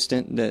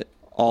insistent that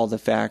all the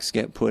facts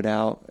get put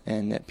out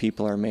and that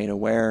people are made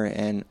aware,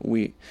 and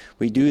we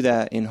do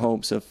that in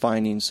hopes of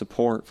finding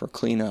support for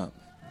cleanup.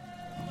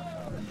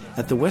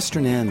 At the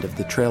western end of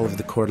the Trail of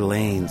the Coeur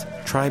d'Alenes,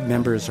 tribe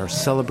members are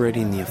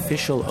celebrating the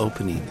official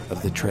opening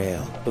of the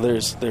trail.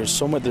 There's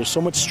so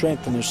much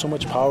strength and there's so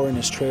much power in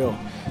this trail.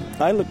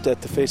 I looked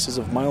at the faces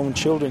of my own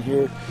children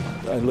here.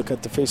 I look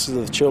at the faces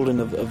of the children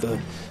of the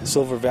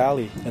Silver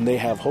Valley, and they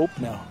have hope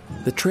now.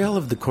 The Trail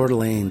of the Coeur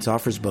d'Alenes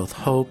offers both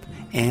hope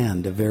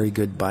and a very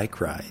good bike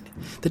ride.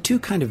 The two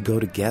kind of go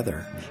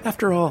together.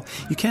 After all,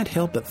 you can't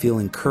help but feel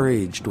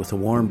encouraged with a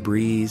warm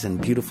breeze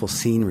and beautiful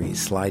scenery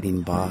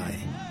sliding by.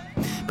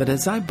 But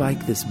as I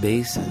bike this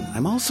basin,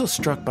 I'm also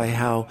struck by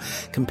how,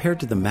 compared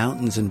to the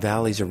mountains and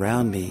valleys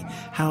around me,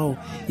 how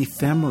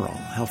ephemeral,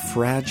 how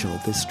fragile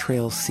this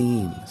trail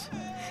seems.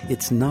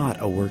 It's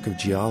not a work of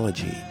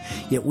geology,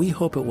 yet we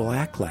hope it will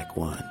act like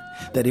one,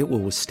 that it will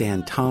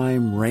withstand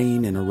time,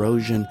 rain, and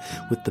erosion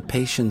with the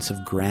patience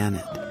of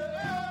granite.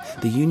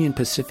 The Union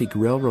Pacific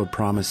Railroad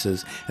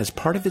promises, as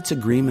part of its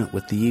agreement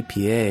with the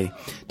EPA,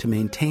 to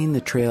maintain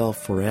the trail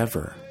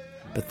forever.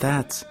 But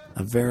that's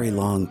a very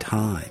long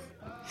time.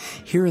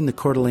 Here in the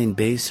Coeur d'Alene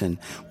Basin,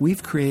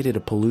 we've created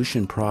a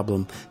pollution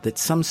problem that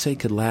some say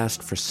could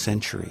last for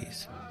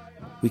centuries.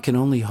 We can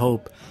only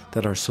hope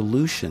that our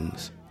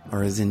solutions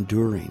are as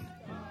enduring.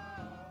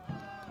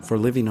 For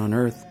Living on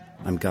Earth,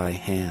 I'm Guy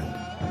Hand.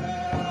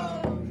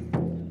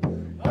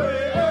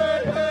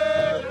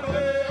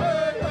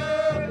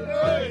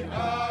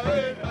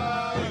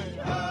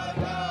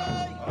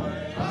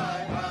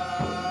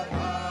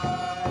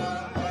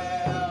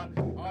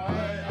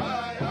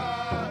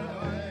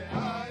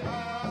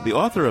 The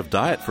author of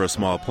Diet for a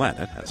Small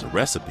Planet has a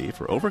recipe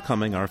for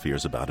overcoming our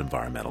fears about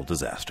environmental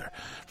disaster.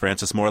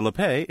 Frances Moore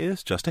LePay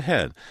is just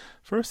ahead.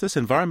 First, this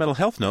environmental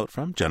health note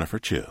from Jennifer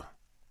Chu.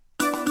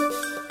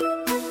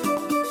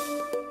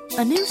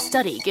 A new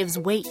study gives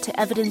weight to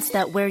evidence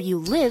that where you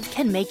live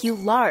can make you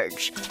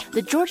large.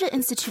 The Georgia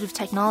Institute of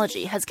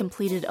Technology has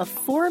completed a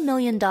 $4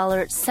 million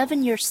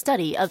 7-year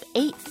study of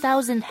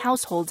 8,000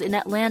 households in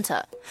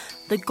Atlanta.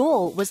 The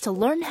goal was to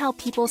learn how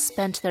people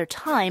spent their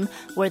time,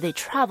 where they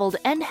traveled,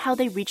 and how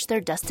they reached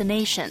their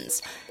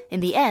destinations. In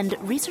the end,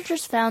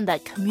 researchers found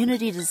that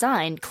community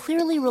design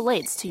clearly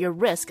relates to your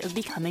risk of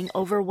becoming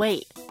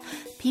overweight.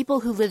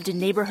 People who lived in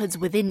neighborhoods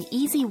within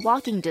easy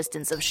walking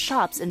distance of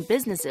shops and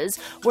businesses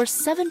were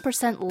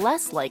 7%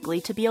 less likely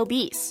to be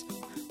obese.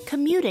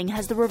 Commuting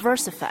has the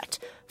reverse effect.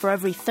 For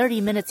every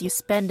 30 minutes you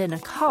spend in a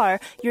car,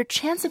 your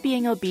chance of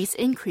being obese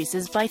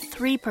increases by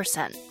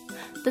 3%.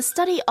 The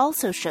study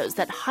also shows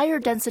that higher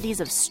densities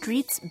of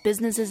streets,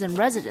 businesses, and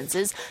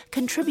residences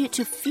contribute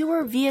to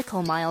fewer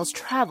vehicle miles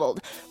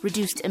traveled,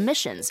 reduced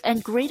emissions,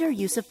 and greater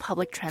use of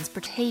public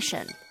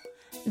transportation.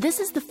 This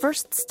is the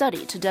first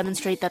study to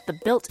demonstrate that the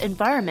built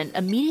environment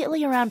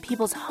immediately around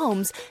people's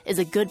homes is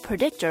a good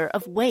predictor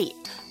of weight.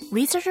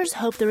 Researchers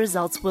hope the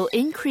results will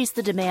increase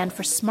the demand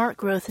for smart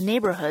growth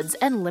neighborhoods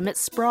and limit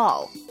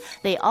sprawl.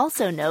 They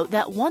also note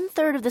that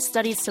 1/3 of the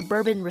study's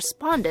suburban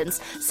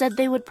respondents said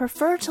they would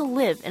prefer to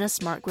live in a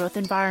smart growth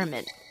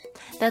environment.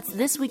 That's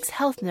this week's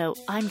Health Note.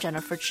 I'm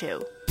Jennifer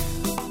Chu.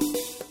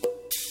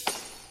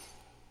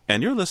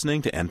 And you're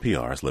listening to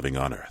NPR's Living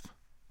on Earth.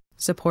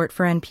 Support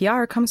for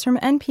NPR comes from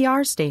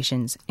NPR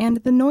stations and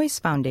the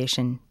Noyce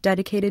Foundation,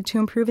 dedicated to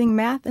improving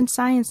math and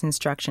science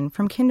instruction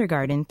from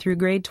kindergarten through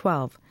grade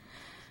 12.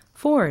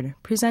 Ford,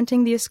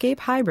 presenting the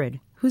Escape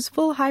Hybrid, whose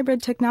full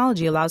hybrid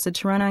technology allows it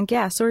to run on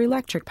gas or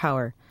electric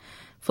power.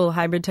 Full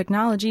hybrid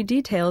technology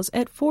details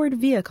at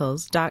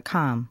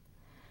FordVehicles.com.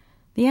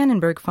 The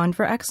Annenberg Fund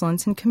for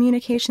Excellence in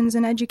Communications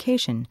and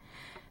Education,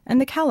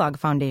 and the Kellogg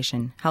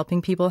Foundation,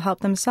 helping people help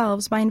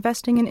themselves by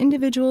investing in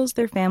individuals,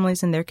 their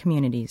families, and their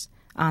communities.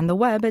 On the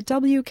web at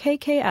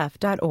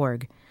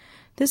wkkf.org.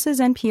 This is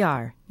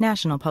NPR,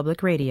 National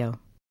Public Radio.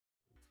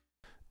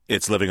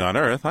 It's Living on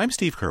Earth. I'm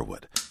Steve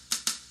Kerwood.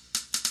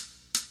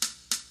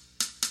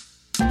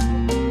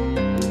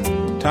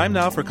 Time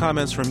now for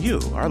comments from you,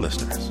 our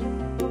listeners.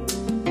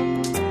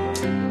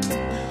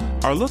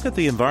 Our look at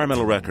the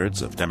environmental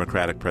records of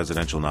Democratic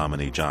presidential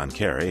nominee John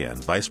Kerry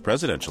and Vice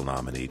Presidential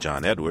nominee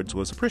John Edwards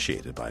was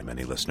appreciated by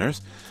many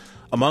listeners.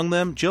 Among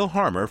them, Jill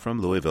Harmer from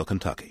Louisville,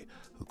 Kentucky,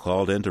 who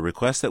called in to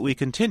request that we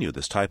continue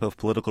this type of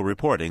political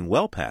reporting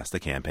well past the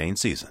campaign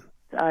season.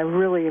 I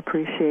really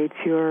appreciate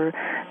your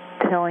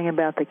telling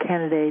about the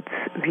candidates'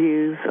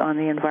 views on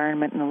the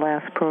environment in the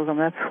last program.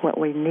 That's what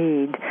we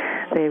need,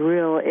 the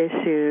real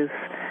issues.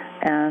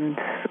 And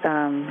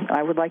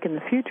I would like in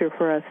the future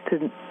for us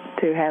to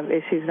have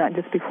issues not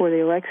just before the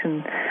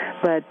election,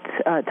 but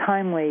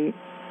timely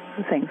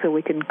things so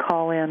we can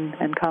call in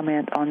and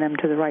comment on them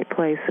to the right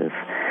places.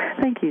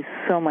 Thank you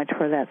so much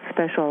for that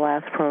special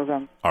last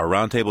program. Our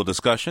roundtable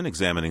discussion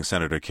examining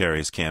Senator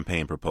Kerry's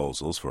campaign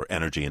proposals for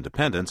energy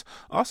independence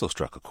also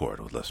struck a chord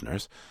with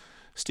listeners.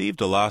 Steve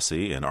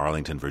DeLacy in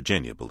Arlington,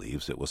 Virginia,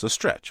 believes it was a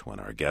stretch when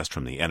our guest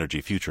from the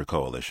Energy Future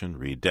Coalition,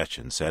 Reed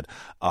Detchen, said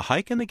a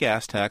hike in the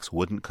gas tax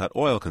wouldn't cut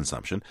oil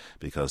consumption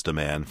because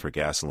demand for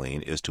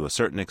gasoline is to a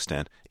certain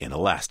extent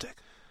inelastic.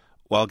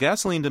 While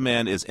gasoline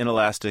demand is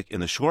inelastic in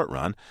the short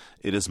run,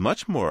 it is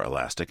much more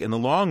elastic in the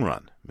long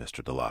run,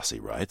 Mr. DeLacy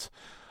writes.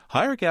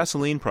 Higher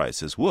gasoline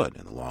prices would,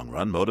 in the long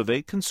run,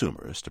 motivate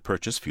consumers to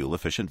purchase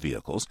fuel-efficient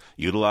vehicles,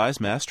 utilize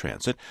mass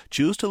transit,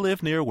 choose to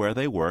live near where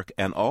they work,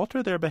 and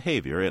alter their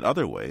behavior in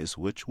other ways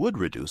which would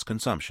reduce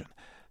consumption.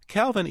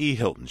 Calvin E.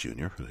 Hilton,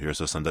 Jr., who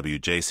hears us on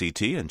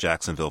WJCT in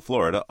Jacksonville,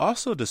 Florida,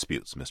 also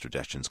disputes Mr.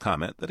 Detchen's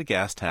comment that a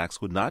gas tax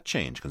would not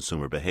change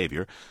consumer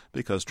behavior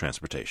because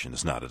transportation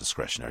is not a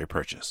discretionary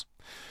purchase.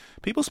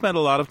 People spend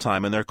a lot of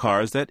time in their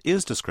cars that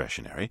is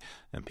discretionary,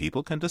 and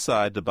people can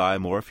decide to buy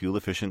more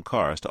fuel-efficient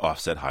cars to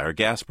offset higher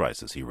gas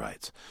prices, he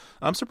writes.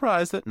 I'm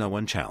surprised that no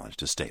one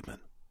challenged his statement.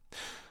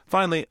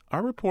 Finally,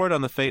 our report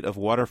on the fate of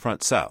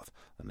Waterfront South,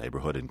 a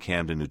neighborhood in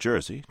Camden, New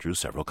Jersey, drew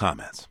several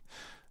comments.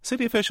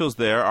 City officials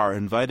there are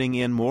inviting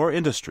in more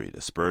industry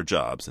to spur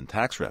jobs and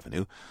tax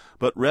revenue,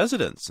 but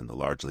residents in the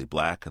largely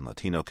black and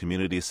Latino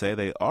communities say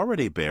they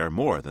already bear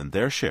more than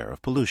their share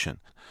of pollution.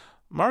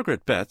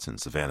 Margaret Betts in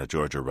Savannah,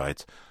 Georgia,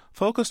 writes,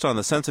 focused on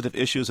the sensitive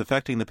issues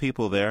affecting the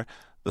people there,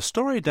 the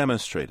story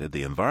demonstrated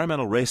the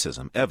environmental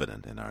racism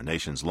evident in our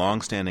nation's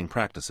long-standing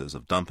practices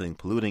of dumping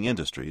polluting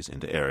industries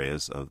into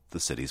areas of the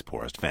city's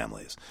poorest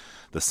families.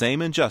 The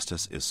same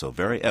injustice is so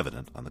very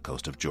evident on the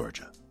coast of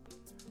Georgia.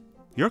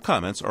 Your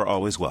comments are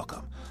always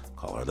welcome.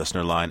 Call our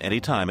listener line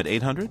anytime at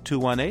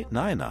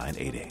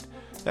 800-218-9988.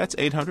 That's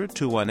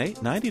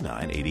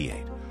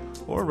 800-218-9988.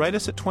 Or write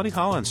us at 20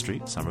 Holland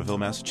Street, Somerville,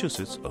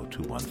 Massachusetts,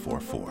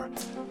 02144.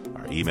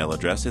 Our email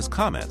address is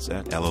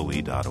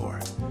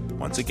comments@loe.org.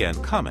 Once again,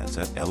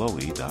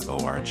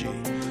 comments@loe.org.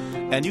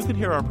 And you can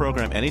hear our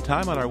program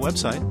anytime on our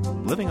website,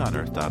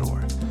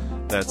 livingonearth.org.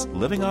 That's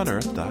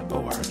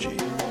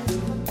livingonearth.org.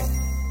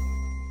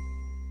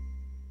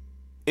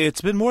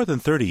 It's been more than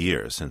 30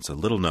 years since a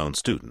little-known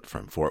student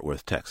from Fort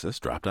Worth, Texas,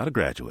 dropped out of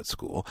graduate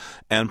school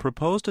and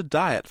proposed a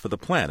diet for the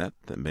planet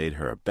that made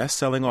her a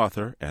best-selling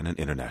author and an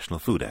international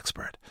food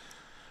expert.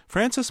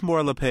 Frances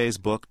Moore Lepay's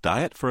book,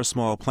 Diet for a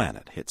Small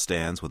Planet, hit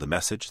stands with a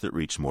message that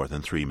reached more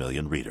than 3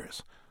 million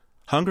readers.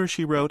 Hunger,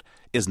 she wrote,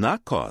 is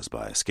not caused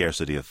by a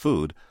scarcity of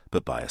food,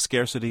 but by a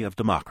scarcity of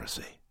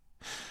democracy.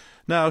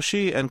 Now,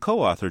 she and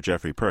co-author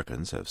Jeffrey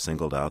Perkins have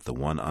singled out the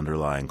one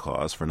underlying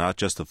cause for not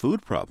just the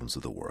food problems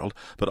of the world,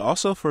 but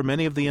also for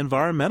many of the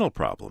environmental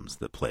problems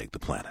that plague the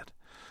planet.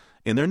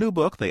 In their new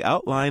book, they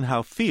outline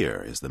how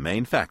fear is the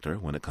main factor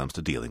when it comes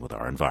to dealing with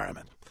our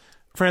environment.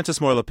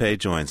 Frances Moore Lepay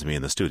joins me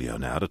in the studio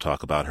now to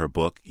talk about her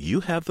book, You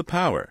Have the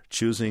Power,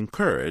 Choosing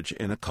Courage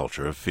in a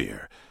Culture of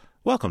Fear.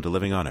 Welcome to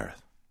Living on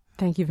Earth.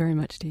 Thank you very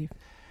much, Steve.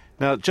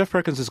 Now, Jeff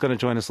Perkins is going to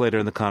join us later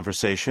in the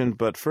conversation,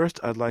 but first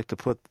I'd like to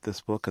put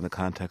this book in the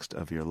context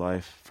of your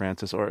life,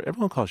 Frances, or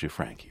everyone calls you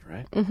Frankie,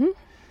 right?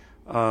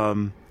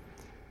 Mm-hmm.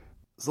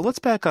 So let's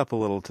back up a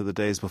little to the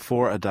days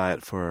before A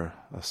Diet for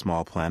a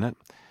Small Planet.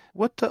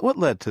 What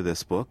led to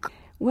this book?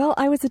 Well,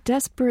 I was a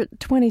desperate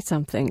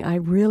 20-something. I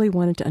really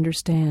wanted to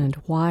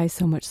understand why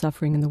so much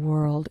suffering in the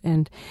world.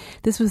 And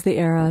this was the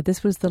era,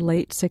 this was the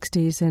late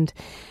 60s, and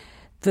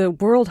the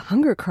world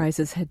hunger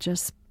crisis had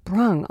just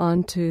sprung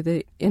onto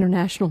the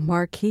international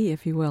marquee,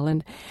 if you will.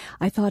 And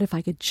I thought if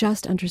I could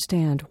just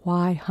understand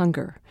why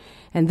hunger,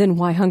 and then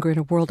why hunger in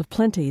a world of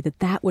plenty,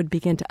 that would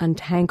begin to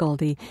untangle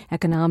the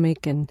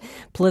economic and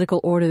political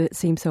order that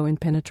seemed so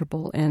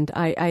impenetrable. And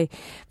I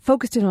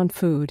focused in on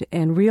food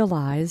and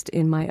realized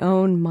in my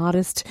own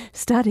modest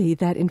study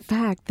that, in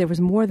fact, there was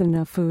more than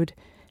enough food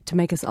to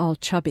make us all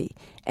chubby,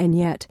 and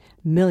yet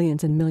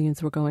millions and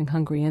millions were going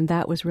hungry. And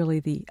that was really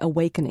the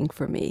awakening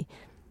for me.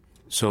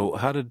 So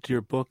how did your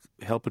book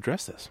help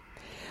address this?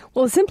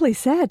 Well, simply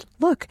said,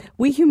 look,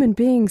 we human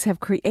beings have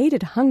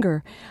created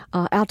hunger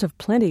out of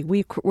plenty.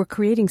 We're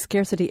creating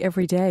scarcity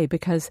every day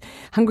because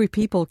hungry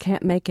people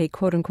can't make a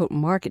quote-unquote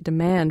market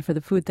demand for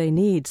the food they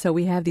need. So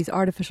we have these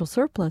artificial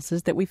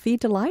surpluses that we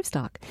feed to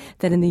livestock.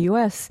 That in the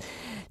U.S.,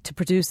 to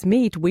produce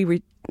meat,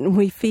 we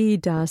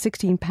feed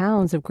 16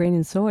 pounds of grain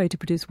and soy to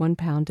produce 1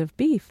 pound of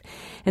beef.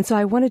 And so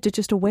I wanted to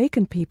just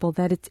awaken people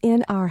that it's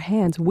in our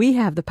hands. We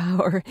have the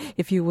power,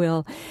 if you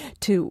will,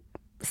 to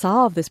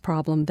solve this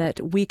problem, that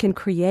we can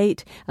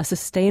create a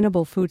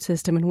sustainable food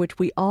system in which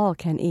we all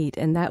can eat.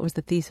 And that was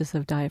the thesis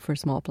of Diet for a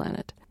Small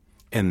Planet.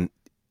 And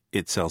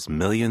it sells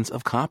millions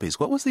of copies.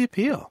 What was the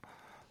appeal?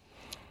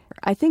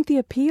 I think the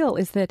appeal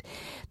is that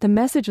the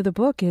message of the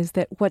book is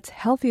that what's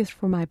healthiest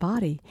for my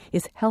body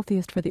is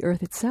healthiest for the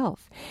earth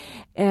itself.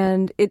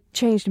 And it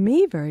changed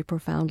me very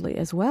profoundly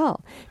as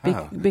well,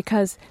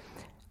 because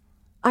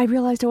I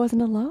realized I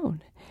wasn't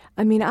alone.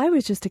 I mean, I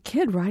was just a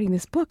kid writing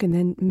this book, and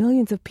then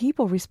millions of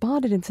people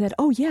responded and said,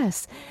 oh,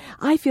 yes,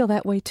 I feel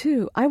that way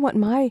too. I want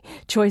my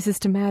choices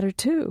to matter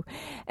too.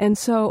 And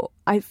so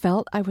I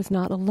felt I was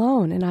not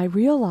alone, and I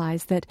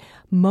realized that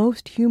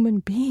most human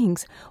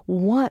beings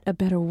want a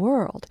better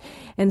world.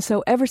 And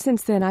so ever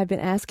since then, I've been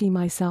asking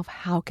myself,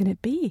 how can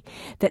it be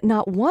that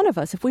not one of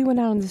us, if we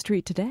went out on the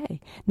street today,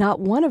 not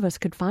one of us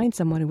could find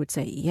someone who would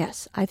say,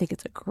 yes, I think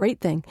it's a great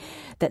thing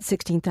that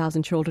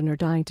 16,000 children are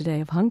dying today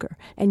of hunger.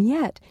 And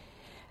yet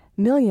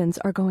millions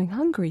are going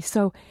hungry.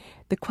 So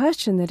the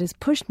question that has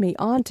pushed me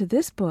on to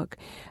this book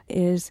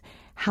is,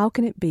 how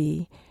can it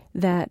be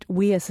that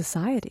we as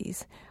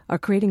societies are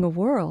creating a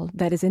world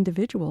that as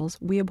individuals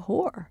we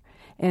abhor?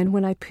 And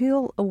when I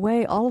peel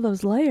away all of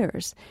those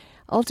layers,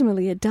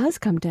 ultimately it does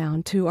come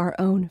down to our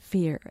own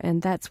fear.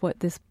 And that's what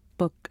this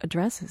book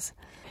addresses.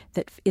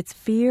 that it's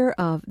fear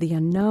of the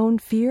unknown,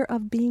 fear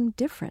of being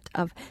different,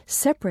 of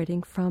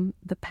separating from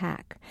the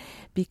pack.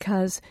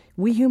 Because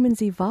we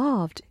humans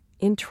evolved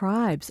in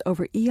tribes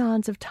over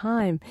eons of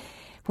time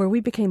where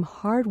we became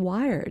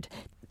hardwired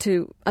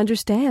to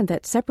understand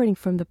that separating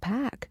from the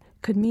pack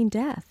could mean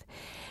death.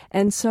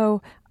 And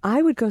so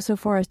I would go so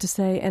far as to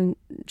say, and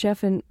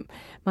Jeff, in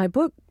my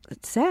book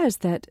says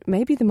that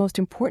maybe the most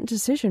important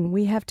decision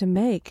we have to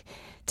make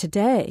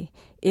today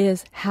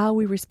is how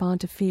we respond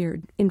to fear.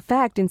 In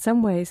fact, in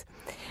some ways,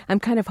 I'm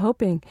kind of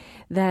hoping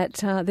that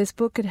this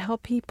book could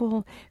help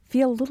people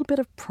feel a little bit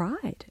of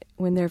pride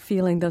when they're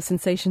feeling those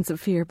sensations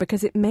of fear,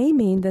 because it may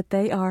mean that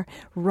they are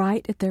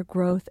right at their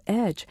growth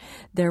edge.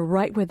 They're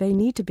right where they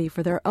need to be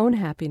for their own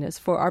happiness,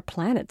 for our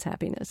planet's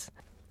happiness.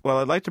 Well,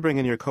 I'd like to bring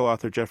in your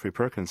co-author, Jeffrey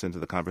Perkins, into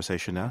the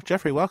conversation now.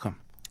 Jeffrey, welcome.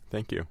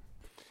 Thank you.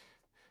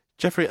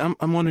 Jeffrey, I'm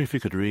wondering if you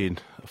could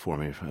read for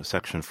me a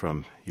section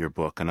from your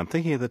book. And I'm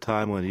thinking of the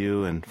time when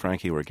you and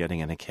Frankie were getting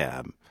in a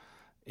cab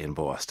in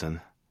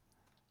Boston.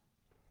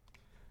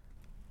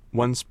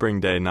 One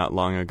spring day not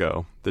long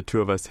ago, the two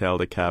of us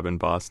hailed a cab in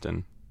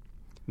Boston.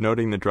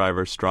 Noting the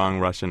driver's strong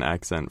Russian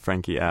accent,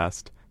 Frankie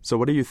asked, "So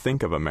what do you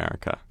think of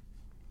America?"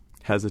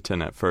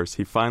 Hesitant at first,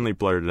 he finally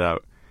blurted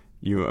out,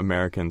 "You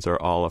Americans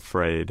are all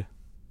afraid."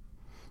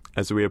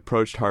 As we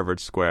approached Harvard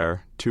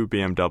Square, 2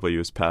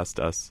 BMWs passed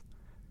us.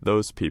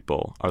 "Those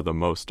people are the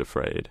most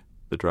afraid,"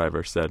 the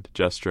driver said,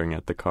 gesturing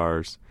at the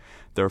cars.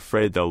 "They're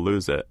afraid they'll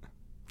lose it.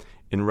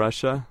 In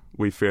Russia,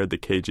 we feared the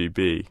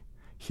KGB.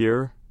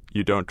 Here,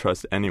 you don't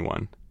trust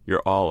anyone.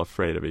 You're all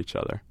afraid of each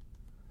other."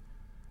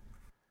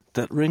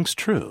 That rings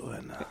true.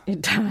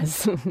 It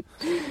does.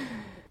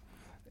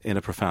 In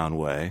a profound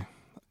way.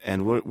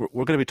 And we're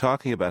going to be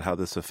talking about how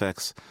this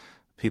affects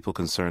people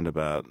concerned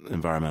about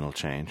environmental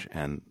change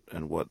and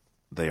what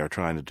they are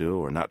trying to do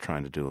or not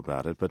trying to do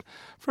about it. But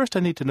first, I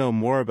need to know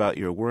more about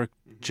your work,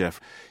 Jeff.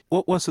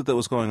 What was it that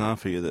was going on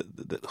for you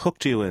that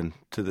hooked you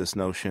into this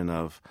notion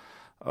of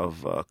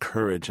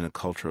courage in a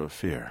culture of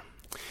fear?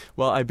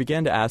 Well, I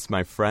began to ask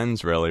my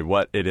friends, really,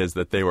 what it is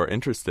that they were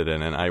interested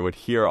in, and I would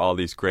hear all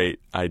these great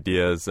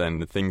ideas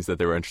and things that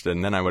they were interested in,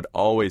 and then I would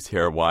always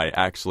hear why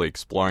actually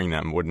exploring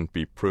them wouldn't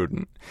be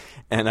prudent.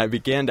 And I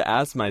began to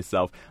ask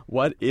myself,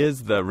 what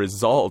is the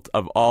result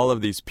of all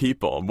of these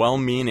people,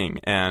 well-meaning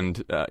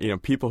and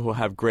people who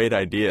have great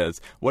ideas?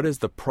 What is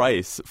the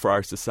price for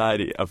our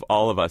society of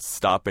all of us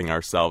stopping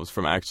ourselves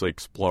from actually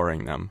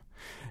exploring them?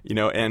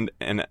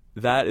 And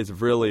that is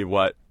really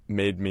what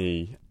made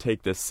me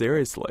take this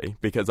seriously,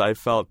 because I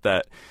felt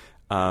that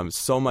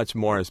so much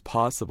more is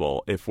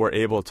possible if we're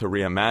able to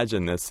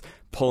reimagine this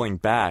pulling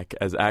back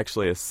as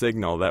actually a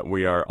signal that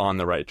we are on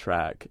the right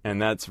track.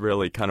 And that's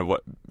really kind of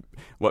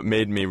what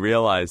made me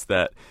realize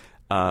that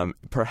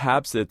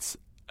perhaps it's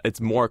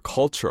more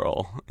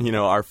cultural.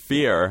 Our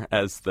fear,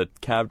 as the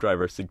cab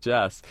driver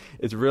suggests,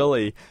 is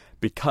really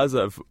because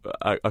of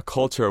a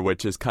culture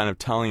which is kind of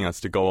telling us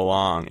to go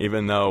along,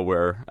 even though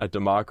we're a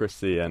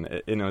democracy, and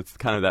it's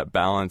kind of that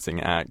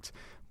balancing act.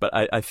 But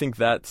I think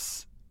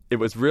it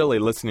was really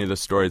listening to the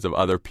stories of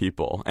other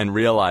people and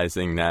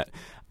realizing that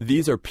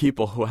these are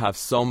people who have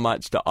so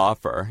much to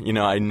offer.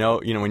 I know,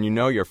 when you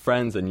know your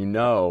friends and you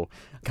know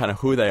kind of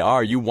who they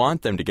are, you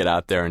want them to get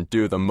out there and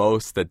do the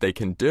most that they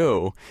can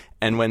do.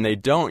 And when they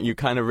don't, you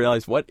kind of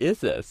realize, what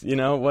is this?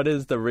 What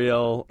is the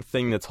real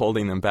thing that's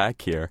holding them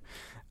back here?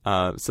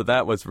 So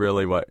that was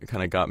really what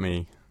kind of got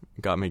me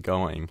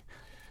going.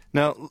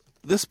 Now,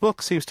 this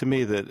book seems to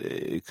me that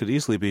it could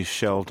easily be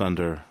shelved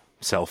under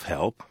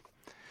self-help.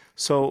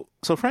 So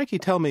Frankie,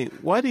 tell me,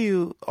 why do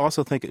you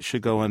also think it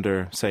should go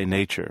under, say,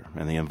 nature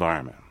and the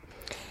environment?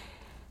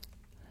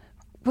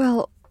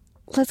 Well,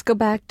 let's go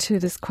back to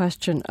this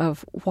question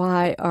of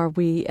why are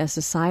we as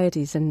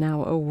societies and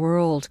now a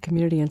world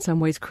community in some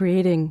ways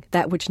creating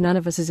that which none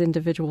of us as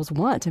individuals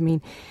want. I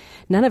mean,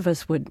 none of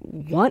us would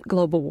want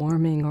global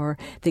warming or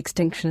the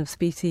extinction of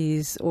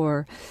species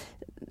or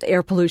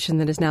air pollution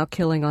that is now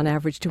killing on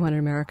average 200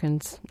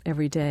 Americans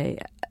every day.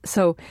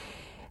 So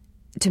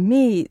to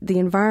me, the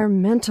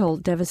environmental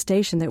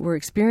devastation that we're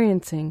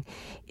experiencing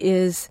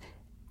is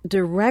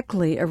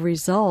directly a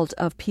result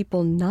of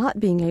people not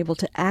being able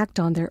to act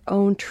on their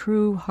own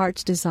true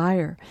heart's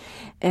desire.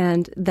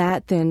 And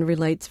that then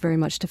relates very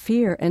much to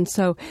fear. And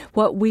so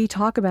what we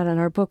talk about in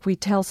our book, we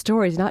tell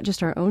stories, not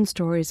just our own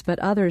stories, but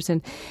others.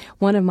 And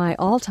one of my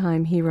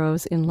all-time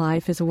heroes in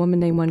life is a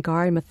woman named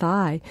Wangari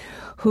Maathai,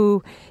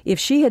 who, if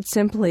she had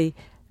simply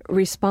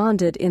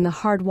responded in the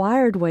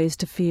hardwired ways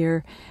to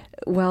fear,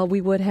 well, we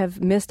would have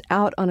missed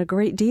out on a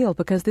great deal,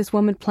 because this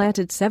woman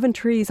planted 7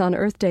 trees on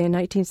Earth Day in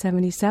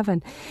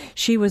 1977.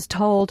 She was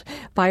told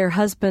by her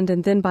husband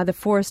and then by the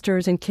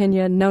foresters in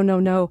Kenya,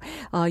 no,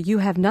 you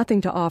have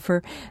nothing to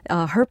offer.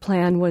 Her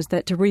plan was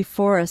that to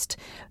reforest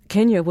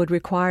Kenya would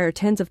require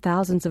tens of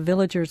thousands of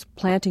villagers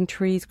planting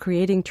trees,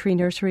 creating tree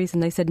nurseries,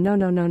 and they said,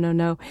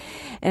 no,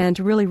 and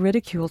really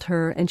ridiculed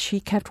her, and she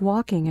kept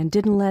walking and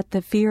didn't let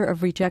the fear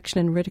of rejection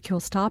and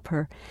ridicule stop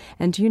her.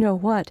 And do you know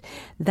what?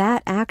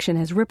 That action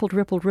has rippled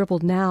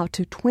rippled now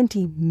to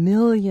 20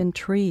 million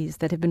trees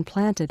that have been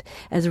planted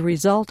as a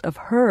result of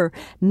her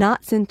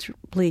not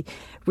simply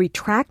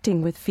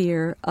retracting with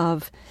fear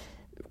of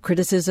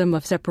criticism,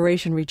 of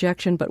separation,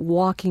 rejection, but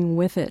walking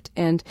with it.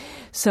 And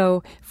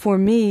so for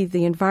me,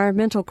 the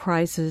environmental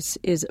crisis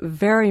is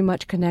very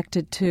much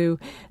connected to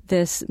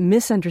this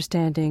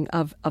misunderstanding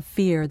of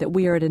fear, that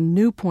we are at a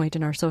new point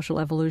in our social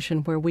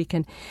evolution where we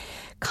can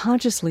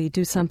consciously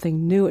do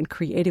something new and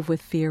creative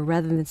with fear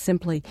rather than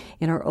simply,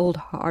 in our old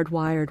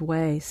hardwired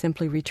way,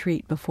 simply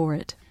retreat before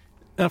it.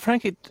 Now,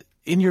 Frankie,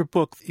 in your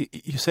book,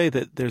 you say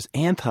that there's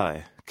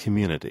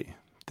anti-community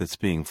that's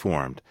being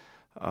formed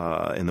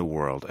in the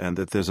world, and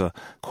that there's a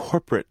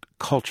corporate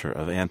culture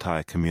of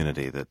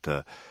anti-community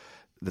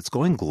that's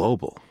going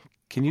global.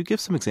 Can you give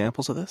some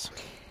examples of this?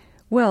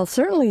 Well,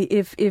 certainly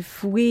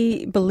if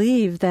we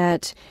believe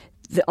that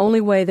the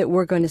only way that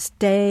we're going to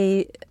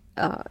stay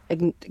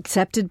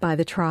accepted by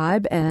the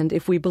tribe, and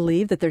if we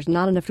believe that there's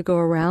not enough to go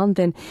around,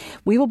 then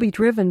we will be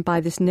driven by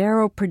this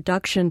narrow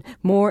production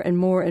more and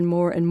more and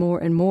more and more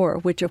and more,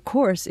 which of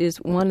course is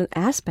one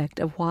aspect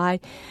of why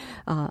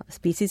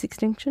species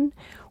extinction,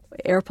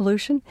 air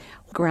pollution,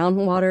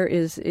 groundwater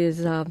is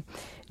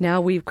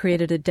now we've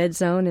created a dead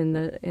zone in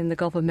the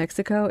Gulf of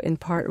Mexico, in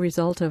part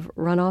result of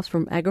runoffs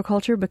from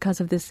agriculture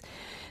because of this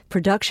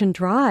production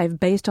drive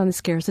based on the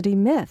scarcity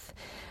myth.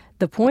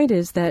 The point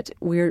is that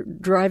we're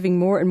driving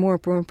more and more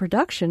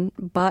production,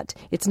 but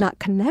it's not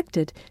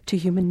connected to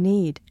human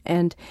need.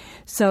 And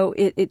so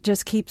it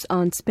just keeps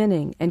on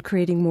spinning and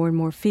creating more and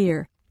more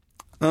fear.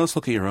 Now let's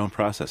look at your own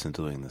process in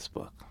doing this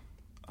book.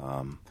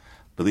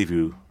 Believe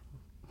you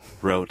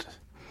wrote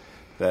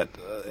that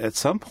at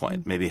some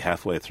point, maybe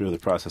halfway through the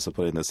process of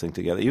putting this thing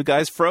together, you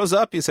guys froze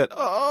up. You said,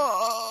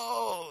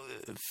 oh,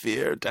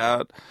 fear,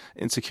 doubt,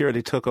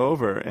 insecurity took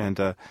over,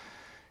 and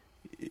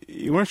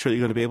you weren't sure you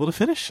were going to be able to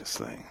finish this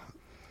thing.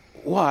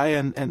 Why,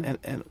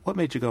 and what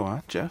made you go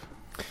on, Jeff?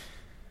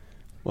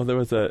 Well, there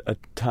was a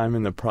time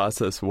in the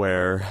process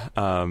where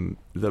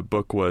the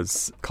book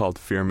was called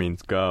Fear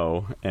Means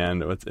Go,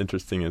 and what's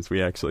interesting is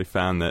we actually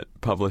found that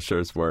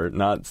publishers were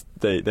not,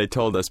 they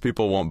told us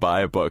people won't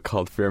buy a book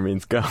called Fear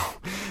Means Go,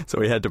 so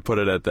we had to put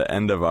it at the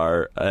end of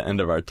our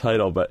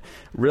title. But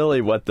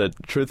really what the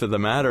truth of the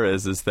matter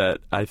is that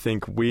I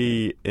think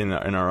we, in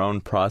our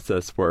own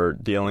process, were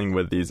dealing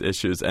with these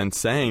issues and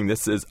saying,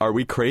 are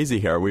we crazy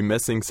here? Are we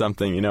missing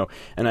something?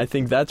 And I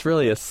think that's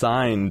really a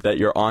sign that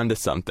you're onto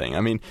something. I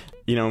mean,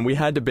 and we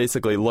had to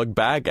basically look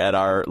back at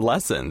our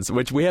lessons,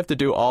 which we have to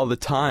do all the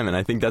time. And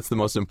I think that's the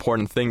most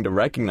important thing to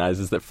recognize,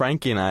 is that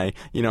Frankie and I,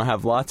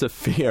 have lots of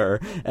fear.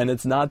 And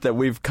it's not that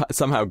we've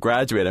somehow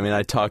graduated. I mean,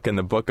 I talk in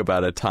the book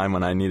about a time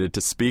when I needed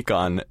to speak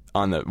on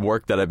the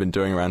work that I've been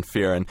doing around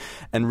fear,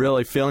 and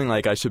really feeling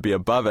like I should be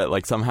above it,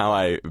 like somehow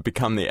I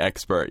become the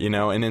expert,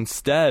 and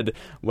instead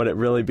what it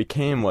really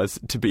became was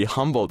to be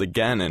humbled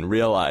again and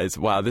realize,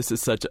 wow, this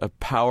is such a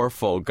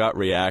powerful gut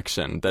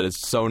reaction that is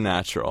so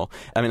natural.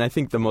 I mean, I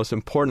think the most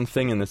important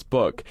thing in this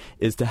book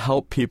is to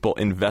help people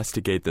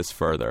investigate this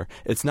further.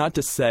 It's not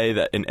to say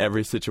that in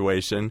every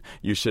situation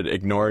you should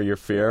ignore your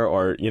fear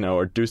or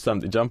do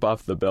something, jump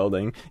off the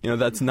building.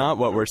 That's not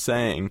what we're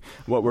saying.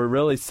 What we're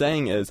really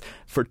saying is,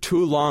 for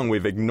too long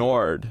we've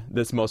ignored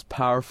this most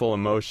powerful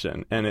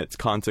emotion and its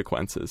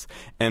consequences.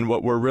 And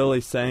what we're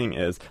really saying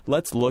is,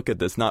 let's look at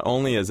this not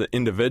only as an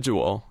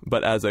individual,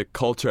 but as a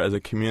culture, as a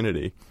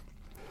community.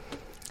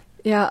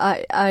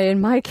 Yeah, I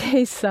in my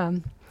case,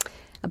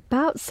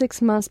 about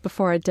 6 months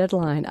before our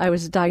deadline, I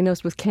was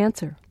diagnosed with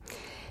cancer.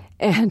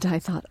 And I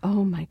thought,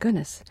 oh my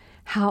goodness,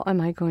 how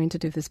am I going to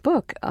do this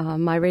book?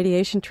 My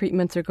radiation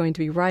treatments are going to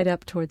be right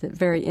up toward the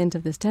very end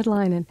of this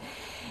deadline.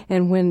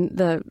 And when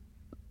the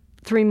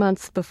 3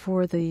 months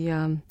before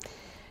the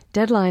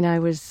deadline, I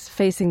was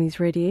facing these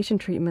radiation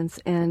treatments,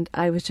 and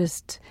I was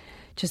just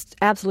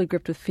absolutely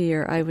gripped with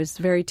fear. I was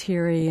very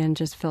teary and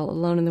just felt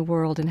alone in the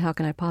world, and how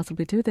can I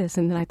possibly do this?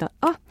 And then I thought,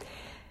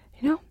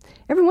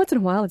 every once in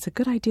a while it's a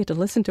good idea to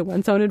listen to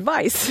one's own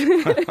advice. And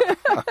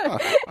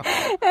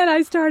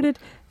I started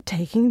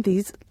taking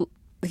these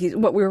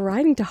what we were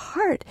writing to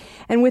heart,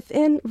 and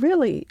within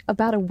really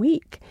about a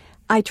week,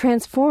 I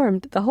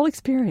transformed the whole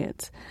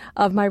experience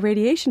of my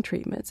radiation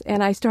treatments,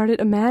 and I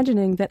started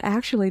imagining that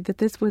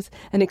this was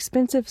an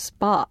expensive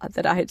spa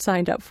that I had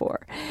signed up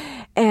for.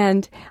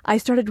 And I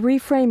started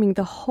reframing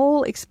the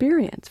whole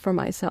experience for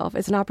myself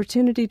as an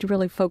opportunity to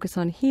really focus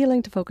on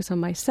healing, to focus on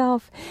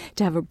myself,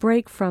 to have a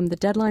break from the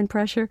deadline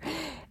pressure.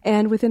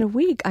 And within a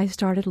week, I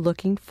started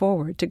looking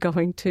forward to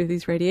going to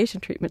these radiation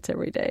treatments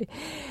every day.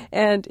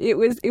 And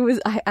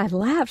I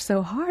laughed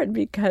so hard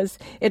because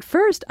at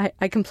first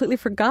I completely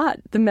forgot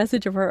the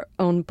message of our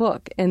own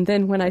book. And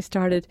then when I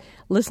started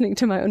listening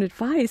to my own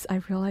advice,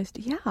 I realized,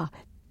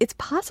 it's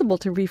possible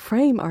to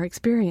reframe our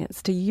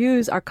experience, to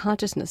use our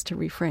consciousness to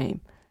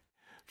reframe.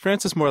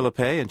 Frances Moore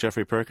Lepay and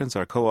Jeffrey Perkins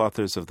are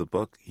co-authors of the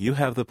book, You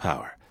Have the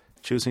Power,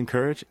 Choosing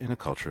Courage in a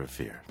Culture of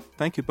Fear.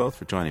 Thank you both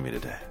for joining me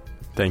today.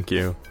 Thank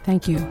you.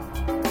 Thank you.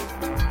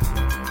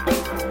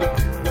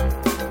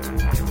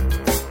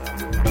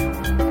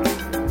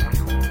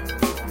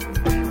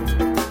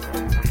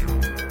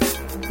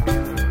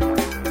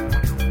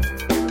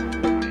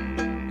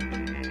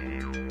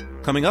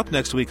 Coming up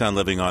next week on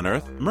Living on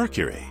Earth,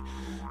 mercury.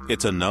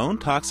 It's a known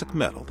toxic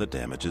metal that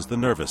damages the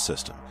nervous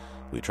system.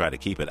 We try to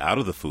keep it out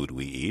of the food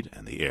we eat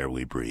and the air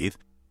we breathe.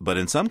 But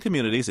in some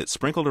communities, it's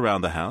sprinkled around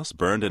the house,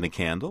 burned in a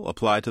candle,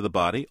 applied to the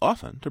body,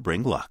 often to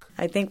bring luck.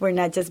 I think we're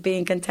not just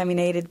being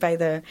contaminated by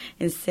the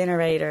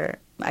incinerator.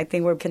 I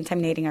think we're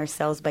contaminating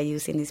ourselves by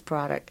using this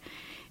product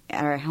in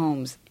our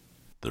homes.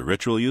 The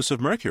ritual use of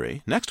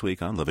mercury, next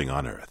week on Living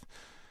on Earth.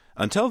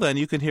 Until then,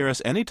 you can hear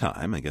us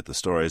anytime and get the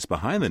stories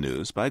behind the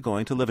news by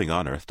going to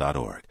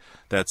livingonearth.org.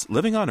 That's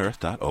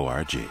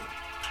livingonearth.org.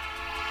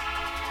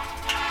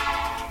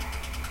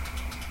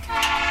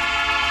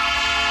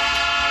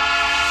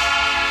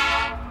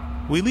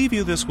 We leave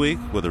you this week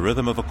with the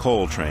rhythm of a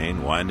coal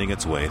train winding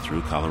its way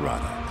through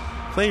Colorado.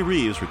 Clay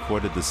Reeves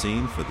recorded the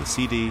scene for the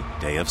CD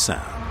Day of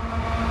Sound.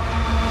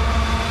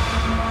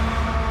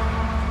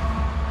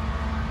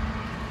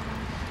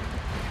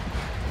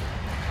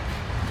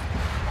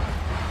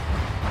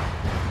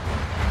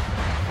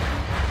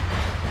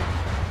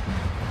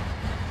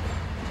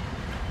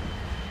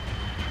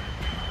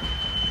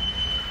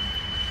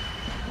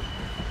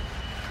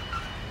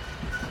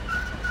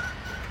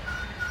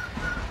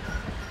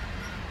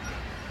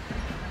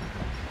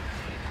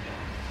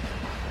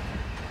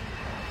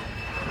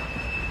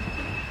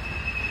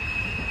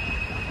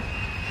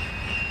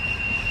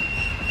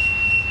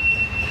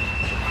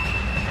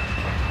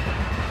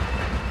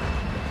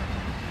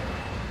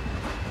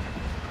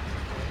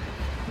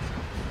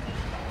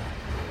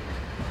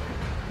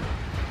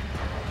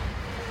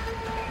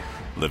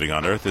 Living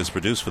on Earth is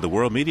produced for the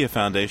World Media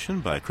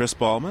Foundation by Chris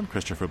Ballman,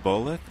 Christopher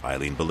Bolick,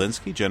 Eileen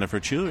Belinsky, Jennifer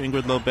Chu,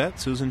 Ingrid Lobet,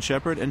 Susan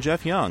Shepard, and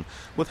Jeff Young,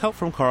 with help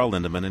from Carl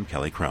Lindemann and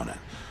Kelly Cronin.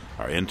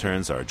 Our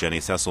interns are Jenny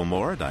Cecil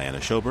Moore, Diana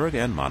Schoberg,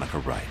 and Monica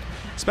Wright.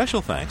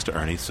 Special thanks to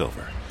Ernie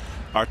Silver.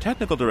 Our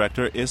technical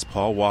director is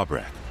Paul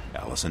Wabreck.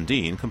 Allison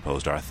Dean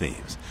composed our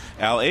themes.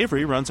 Al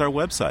Avery runs our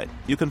website.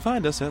 You can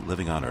find us at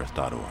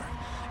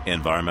livingonearth.org.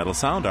 Environmental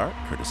sound art,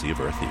 courtesy of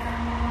Earth Ear.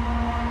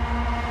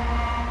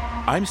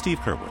 I'm Steve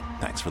Kerwood.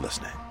 Thanks for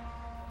listening.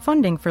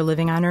 Funding for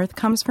Living on Earth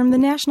comes from the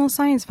National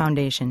Science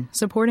Foundation,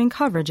 supporting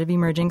coverage of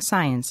emerging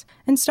science,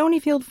 and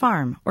Stonyfield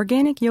Farm,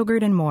 organic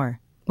yogurt and more.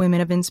 Women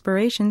of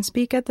Inspiration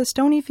speak at the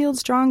Stonyfield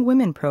Strong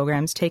Women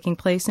programs taking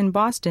place in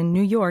Boston,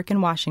 New York,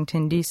 and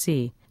Washington,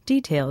 D.C.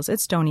 Details at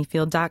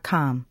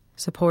stonyfield.com.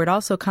 Support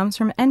also comes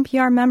from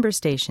NPR member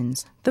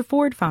stations, the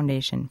Ford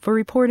Foundation for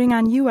reporting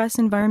on U.S.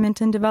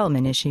 environment and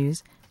development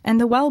issues, and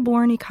the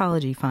Wellborn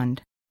Ecology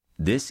Fund.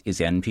 This is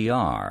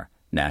NPR,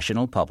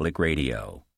 National Public Radio.